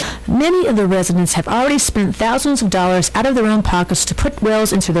 Many of the residents have already spent thousands of dollars out of their own pockets to put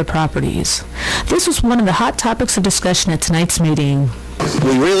wells into their properties. This was one of the hot topics of discussion at tonight's meeting.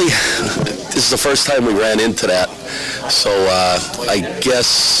 This is the first time we ran into that. So I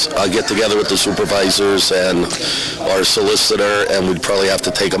guess I'll get together with the supervisors and our solicitor, and we'd probably have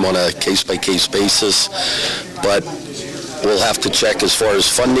to take them on a case-by-case basis. But we'll have to check as far as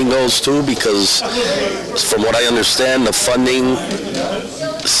funding goes too, because from what I understand, the funding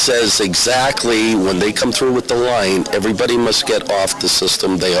says exactly when they come through with the line, everybody must get off the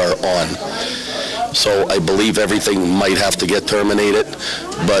system they are on. So I believe everything might have to get terminated,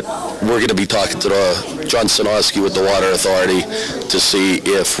 but we're going to be talking to John Sinowski with the Water Authority to see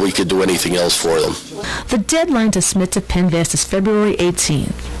if we could do anything else for them. The deadline to submit to Pinvest is February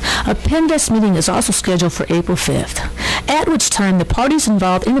 18th. A Pinvest meeting is also scheduled for April 5th, at which time the parties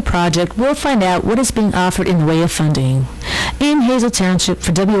involved in the project will find out what is being offered in the way of funding. In Hazel Township,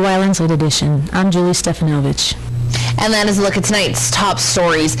 for WYLN's Late Edition, I'm Julie Stefanovich. And that is a look at tonight's top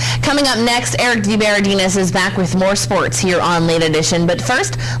stories. Coming up next, Eric DeBaradinas is back with more sports here on Late Edition. But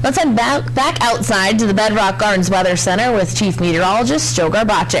first, let's head back outside to the Bedrock Gardens Weather Center with Chief Meteorologist Joe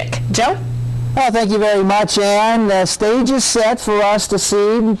Garbacik. Joe? Well, thank you very much, Ann. The stage is set for us to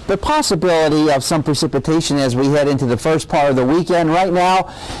see the possibility of some precipitation as we head into the first part of the weekend. Right now,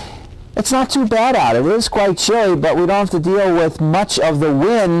 it's not too bad out. It is quite chilly, but we don't have to deal with much of the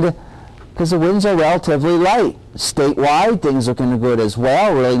wind because the winds are relatively light. Statewide, things looking good as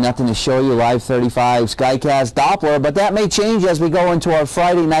well. Really nothing to show you live 35 Skycast Doppler, but that may change as we go into our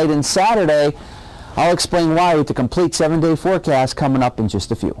Friday night and Saturday. I'll explain why with the complete 7-day forecast coming up in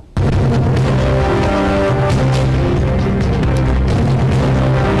just a few.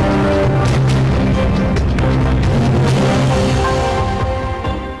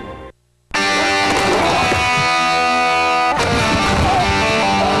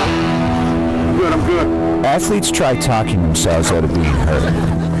 Athletes try talking themselves out of being hurt.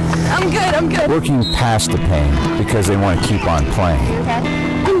 I'm good. Working past the pain because they want to keep on playing.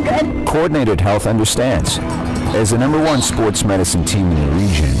 Okay. I'm good. Coordinated Health understands. As the #1 sports medicine team in the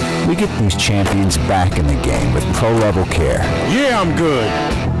region, we get these champions back in the game with pro-level care. Yeah, I'm good.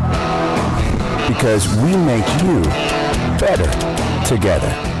 Because we make you better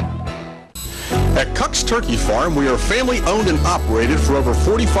together. At Cuck's Turkey Farm, we are family-owned and operated for over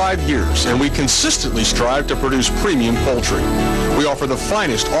 45 years, and we consistently strive to produce premium poultry. We offer the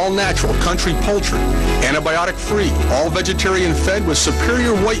finest all-natural country poultry, antibiotic-free, all-vegetarian fed with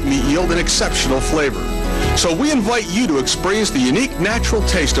superior white meat yield and exceptional flavor. So we invite you to experience the unique natural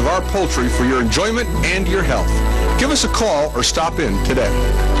taste of our poultry for your enjoyment and your health. Give us a call or stop in today.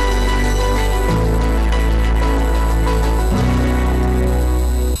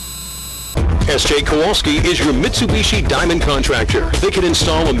 S.J. Kowalski is your Mitsubishi Diamond contractor. They can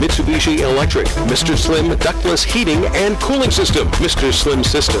install a Mitsubishi electric, Mr. Slim ductless heating and cooling system. Mr. Slim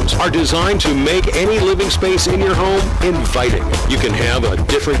systems are designed to make any living space in your home inviting. You can have a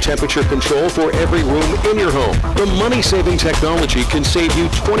different temperature control for every room in your home. The money-saving technology can save you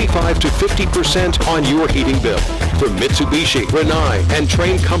 25 to 50% on your heating bill. For Mitsubishi, Rinnai, and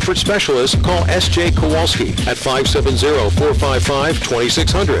trained comfort specialists, call S.J. Kowalski at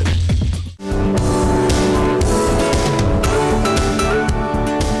 570-455-2600.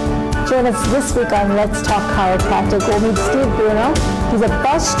 Join us this week on Let's Talk Chiropractic. We'll meet Steve Bruno. He's a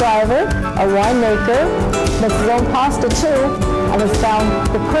bus driver, a winemaker, makes his own pasta too, and has found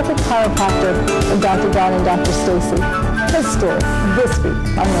the perfect chiropractor in Dr. Don and Dr. Stacy. His story this week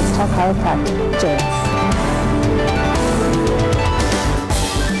on Let's Talk Chiropractic. Join us.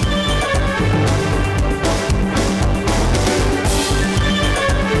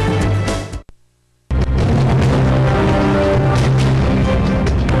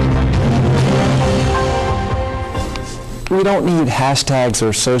 we don't need hashtags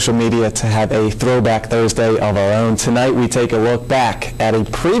or social media to have a Throwback Thursday of our own. Tonight we take a look back at a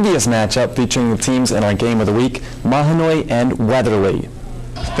previous matchup featuring the teams in our Game of the Week, Mahanoy and Weatherly.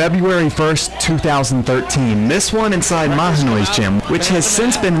 February 1st, 2013. This one inside Mahanoy's gym, which has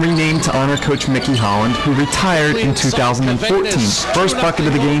since been renamed to honor Coach Mickey Holland, who retired in 2014. First bucket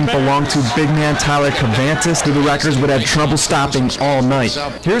of the game belonged to big man Tyler Cavantis, who the Wreckers would have trouble stopping all night.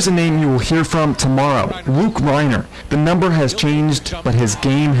 Here's a name you will hear from tomorrow, Luke Reiner. The number has changed, but his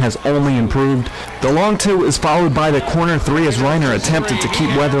game has only improved. The long two is followed by the corner three as Reiner attempted to keep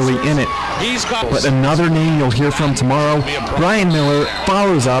Weatherly in it. But another name you'll hear from tomorrow, Brian Miller,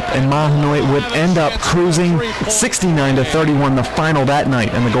 follows up, and Mahanoy would end up cruising 69-31 the final that night,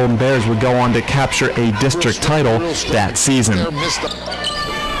 and the Golden Bears would go on to capture a district title that season.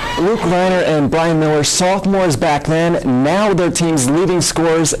 Luke Reiner and Brian Miller, sophomores back then, now their team's leading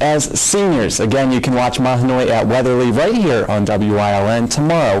scorers as seniors. Again, you can watch Mahanoy at Weatherly right here on WILN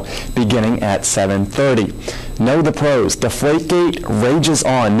tomorrow, beginning at 7:30. Know the pros. Deflategate rages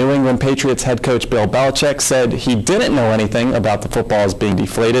on. New England Patriots head coach Bill Belichick said he didn't know anything about the footballs being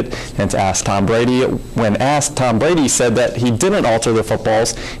deflated, and to ask Tom Brady, when asked, Tom Brady said that he didn't alter the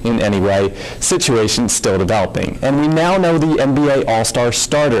footballs in any way. Situation still developing. And we now know the NBA All-Star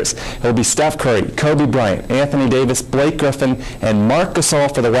starters. It will be Steph Curry, Kobe Bryant, Anthony Davis, Blake Griffin, and Marc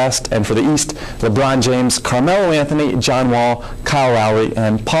Gasol for the West, and for the East, LeBron James, Carmelo Anthony, John Wall, Kyle Lowry,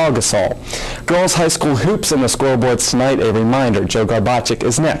 and Paul Gasol. Girls high school hoops in the scoreboards tonight. A reminder, Joe Garbacik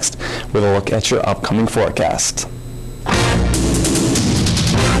is next with a look at your upcoming forecast.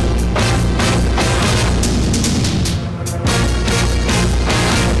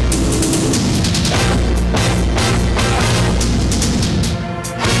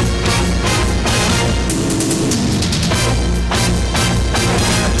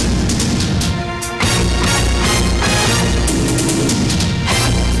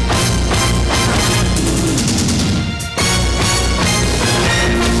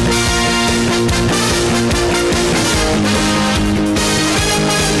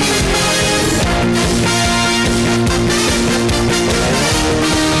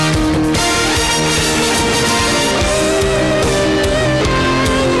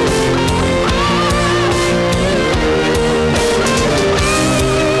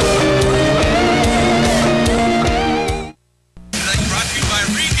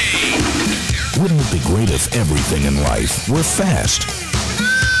 Everything in life were fast.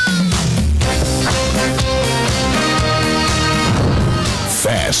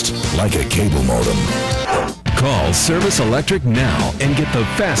 Fast like a cable modem. Call Service Electric now and get the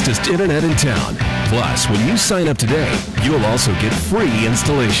fastest internet in town. Plus, when you sign up today, you'll also get free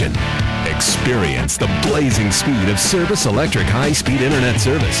installation. Experience the blazing speed of Service Electric high-speed internet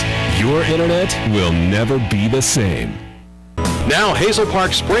service. Your internet will never be the same. Now, Hazel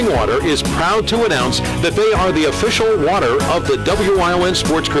Park Spring Water is proud to announce that they are the official water of the WILN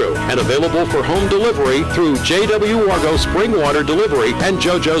Sports Crew and available for home delivery through JW Wargo Spring Water Delivery and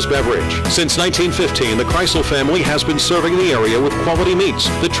JoJo's Beverage. Since 1915, the Kreisel family has been serving the area with quality meats.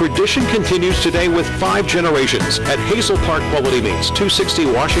 The tradition continues today with 5 generations at Hazel Park Quality Meats, 260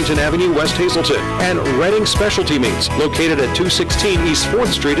 Washington Avenue, West Hazleton, and Redding Specialty Meats, located at 216 East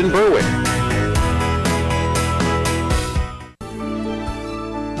 4th Street in Berwick.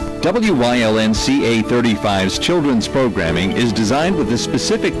 WILN CA35's children's programming is designed with the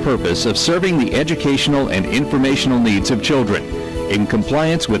specific purpose of serving the educational and informational needs of children. In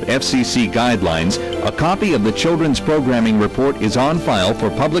compliance with FCC guidelines, a copy of the children's programming report is on file for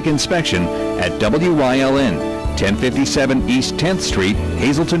public inspection at WILN, 1057 East 10th Street,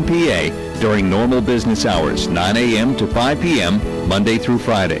 Hazleton, PA, during normal business hours, 9 a.m. to 5 p.m., Monday through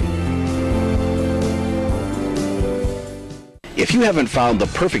Friday. If you haven't found the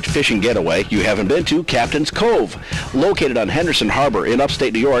perfect fishing getaway, you haven't been to Captain's Cove. Located on Henderson Harbor in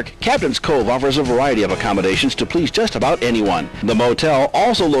upstate New York, Captain's Cove offers a variety of accommodations to please just about anyone. The motel,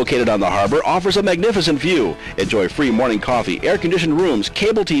 also located on the harbor, offers a magnificent view. Enjoy free morning coffee, air-conditioned rooms,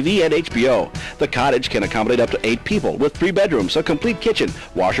 cable TV, and HBO. The cottage can accommodate up to 8 people with 3 bedrooms, a complete kitchen,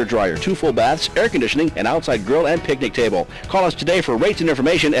 washer-dryer, 2 full baths, air conditioning, an outside grill, and picnic table. Call us today for rates and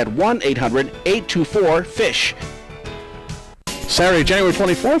information at 1-800-824-FISH. Saturday, January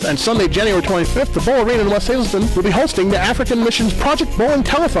 24th and Sunday, January 25th, the Bowl Arena in West Hazleton will be hosting the African Missions Project Bowling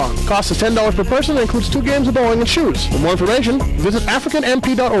Telethon. Cost is $10 per person and includes 2 games of bowling and shoes. For more information, visit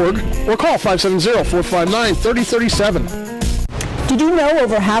africanmp.org or call 570-459-3037. Did you know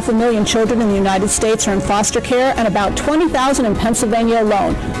over 500,000 children in the United States are in foster care and about 20,000 in Pennsylvania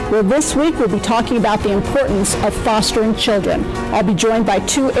alone? Well, this week we'll be talking about the importance of fostering children. I'll be joined by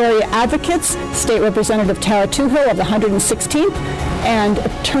 2 area advocates, State Representative Tara Toohill of the 116th and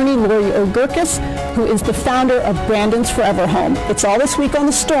attorney Lori O'Gurkis, who is the founder of Brandon's Forever Home. It's all this week on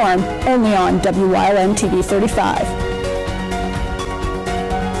The Storm, only on WYLN TV 35.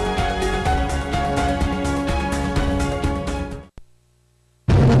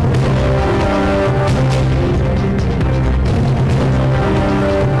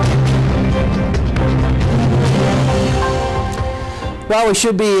 Well, we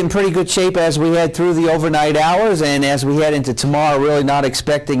should be in pretty good shape as we head through the overnight hours, and as we head into tomorrow, really not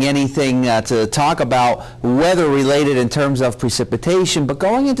expecting anything to talk about weather-related in terms of precipitation, but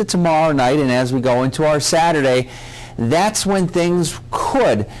going into tomorrow night and as we go into our Saturday, that's when things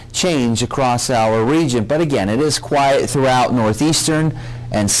could change across our region. But again, it is quiet throughout northeastern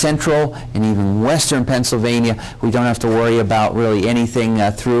and central and even western Pennsylvania. We don't have to worry about really anything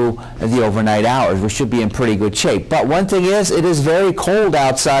through the overnight hours. We should be in pretty good shape. But one thing is, it is very cold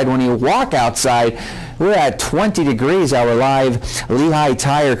outside. When you walk outside, we're at 20 degrees, our live Lehigh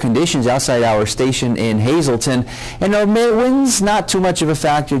Tire conditions outside our station in Hazleton. And the winds, not too much of a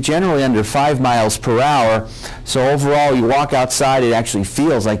factor, generally under 5 miles per hour. So overall, you walk outside, it actually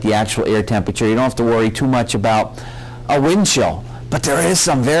feels like the actual air temperature. You don't have to worry too much about a wind chill. But there is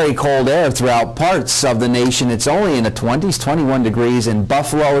some very cold air throughout parts of the nation. It's only in the 20s, 21 degrees in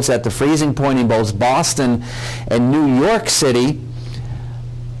Buffalo. It's at the freezing point in both Boston and New York City.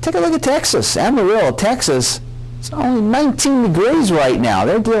 Take a look at Texas, Amarillo, Texas. It's only 19 degrees right now.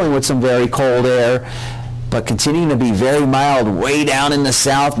 They're dealing with some very cold air, but continuing to be very mild way down in the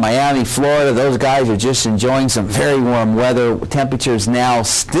south. Miami, Florida, those guys are just enjoying some very warm weather. Temperatures now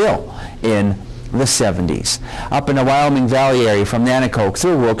still in the 70s. Up in the Wyoming Valley area from Nanticoke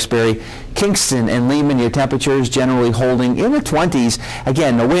through Wilkes-Barre, Kingston and Lehman, your temperatures generally holding in the 20s.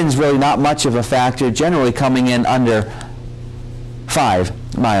 Again, the wind's really not much of a factor, generally coming in under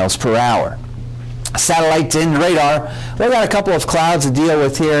 5 miles per hour. Satellites in radar. We've got a couple of clouds to deal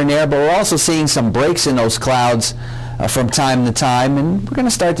with here and there, but we're also seeing some breaks in those clouds from time to time, and we're going to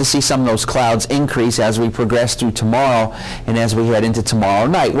start to see some of those clouds increase as we progress through tomorrow and as we head into tomorrow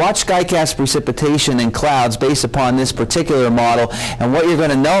night. Watch Skycast precipitation and clouds based upon this particular model, and what you're going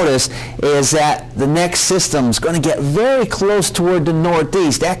to notice is that the next system is going to get very close toward the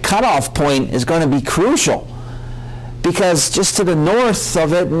northeast. That cutoff point is going to be crucial, because just to the north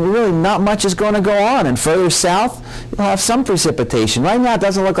of it, really not much is going to go on. And further south, you'll have some precipitation. Right now, it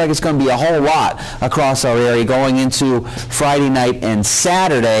doesn't look like it's going to be a whole lot across our area going into Friday night and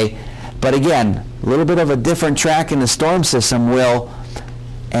Saturday. But again, a little bit of a different track in the storm system will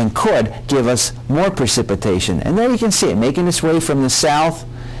and could give us more precipitation. And there you can see it making its way from the south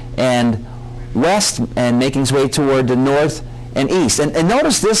and west and making its way toward the north and east. And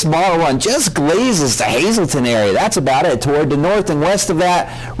notice this model run just glazes the Hazleton area. That's about it. Toward the north and west of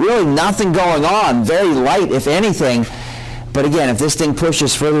that, really nothing going on. Very light, if anything. But again, if this thing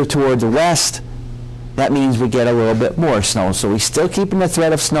pushes further toward the west, that means we get a little bit more snow. So we're still keeping the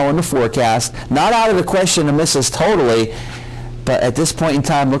threat of snow in the forecast. Not out of the question to miss us totally, but at this point in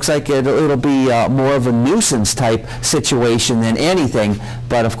time, looks like it'll be more of a nuisance type situation than anything.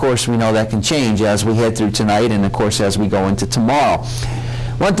 But of course, we know that can change as we head through tonight and of course as we go into tomorrow.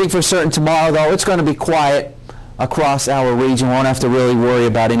 One thing for certain tomorrow, though, it's going to be quiet across our region. Won't have to really worry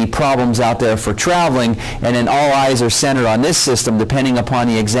about any problems out there for traveling, and then all eyes are centered on this system. Depending upon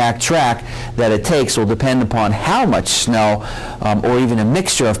the exact track that it takes will depend upon how much snow or even a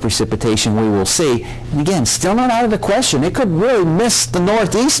mixture of precipitation we will see. And again, still not out of the question. It could really miss the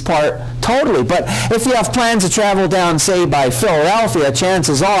northeast part totally, but if you have plans to travel down, say, by Philadelphia,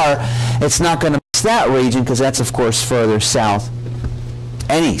 chances are it's not going to miss that region, because that's of course further south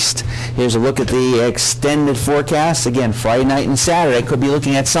and east. Here's a look at the extended forecast. Again, Friday night and Saturday could be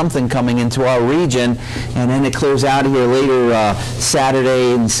looking at something coming into our region, and then it clears out of here later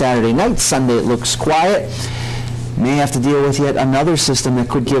Saturday and Saturday night. Sunday it looks quiet. May have to deal with yet another system that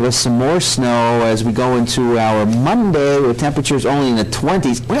could give us some more snow as we go into our Monday, with temperatures only in the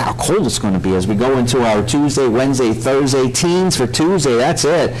 20s. Look how cold it's going to be as we go into our Tuesday, Wednesday, Thursday. Teens for Tuesday, that's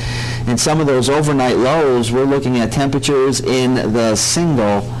it. And some of those overnight lows, we're looking at temperatures in the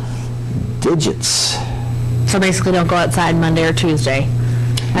single digits. So basically don't go outside Monday or Tuesday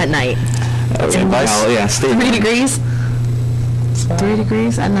at night. Okay, yeah, stay 3 degrees? 3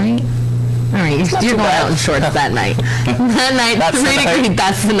 degrees at night? All right, you're going out in shorts that night. That night, that's 3 degrees,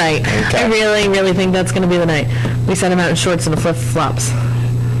 that's the night. Okay. I really, really think that's going to be the night. We sent him out in shorts and the flip-flops.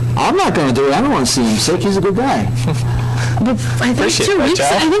 I'm not going to do it. I don't want to see him sick. He's a good guy. I think 2 weeks.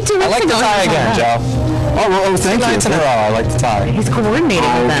 I think 2 weeks ago. I like the tie again, Joe. Oh, thank you. In a row. I like the tie. He's coordinating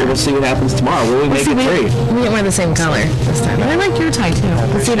with that. We'll see what happens tomorrow. Will we make it 3? We didn't wear the same color this time. But I like your tie, too.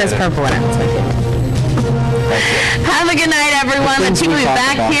 Let's see, it has purple in it. That's my favorite. Have a good night, everyone. The team will be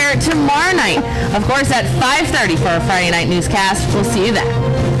back here tomorrow night, of course, at 5:30 for our Friday night newscast. We'll see you then.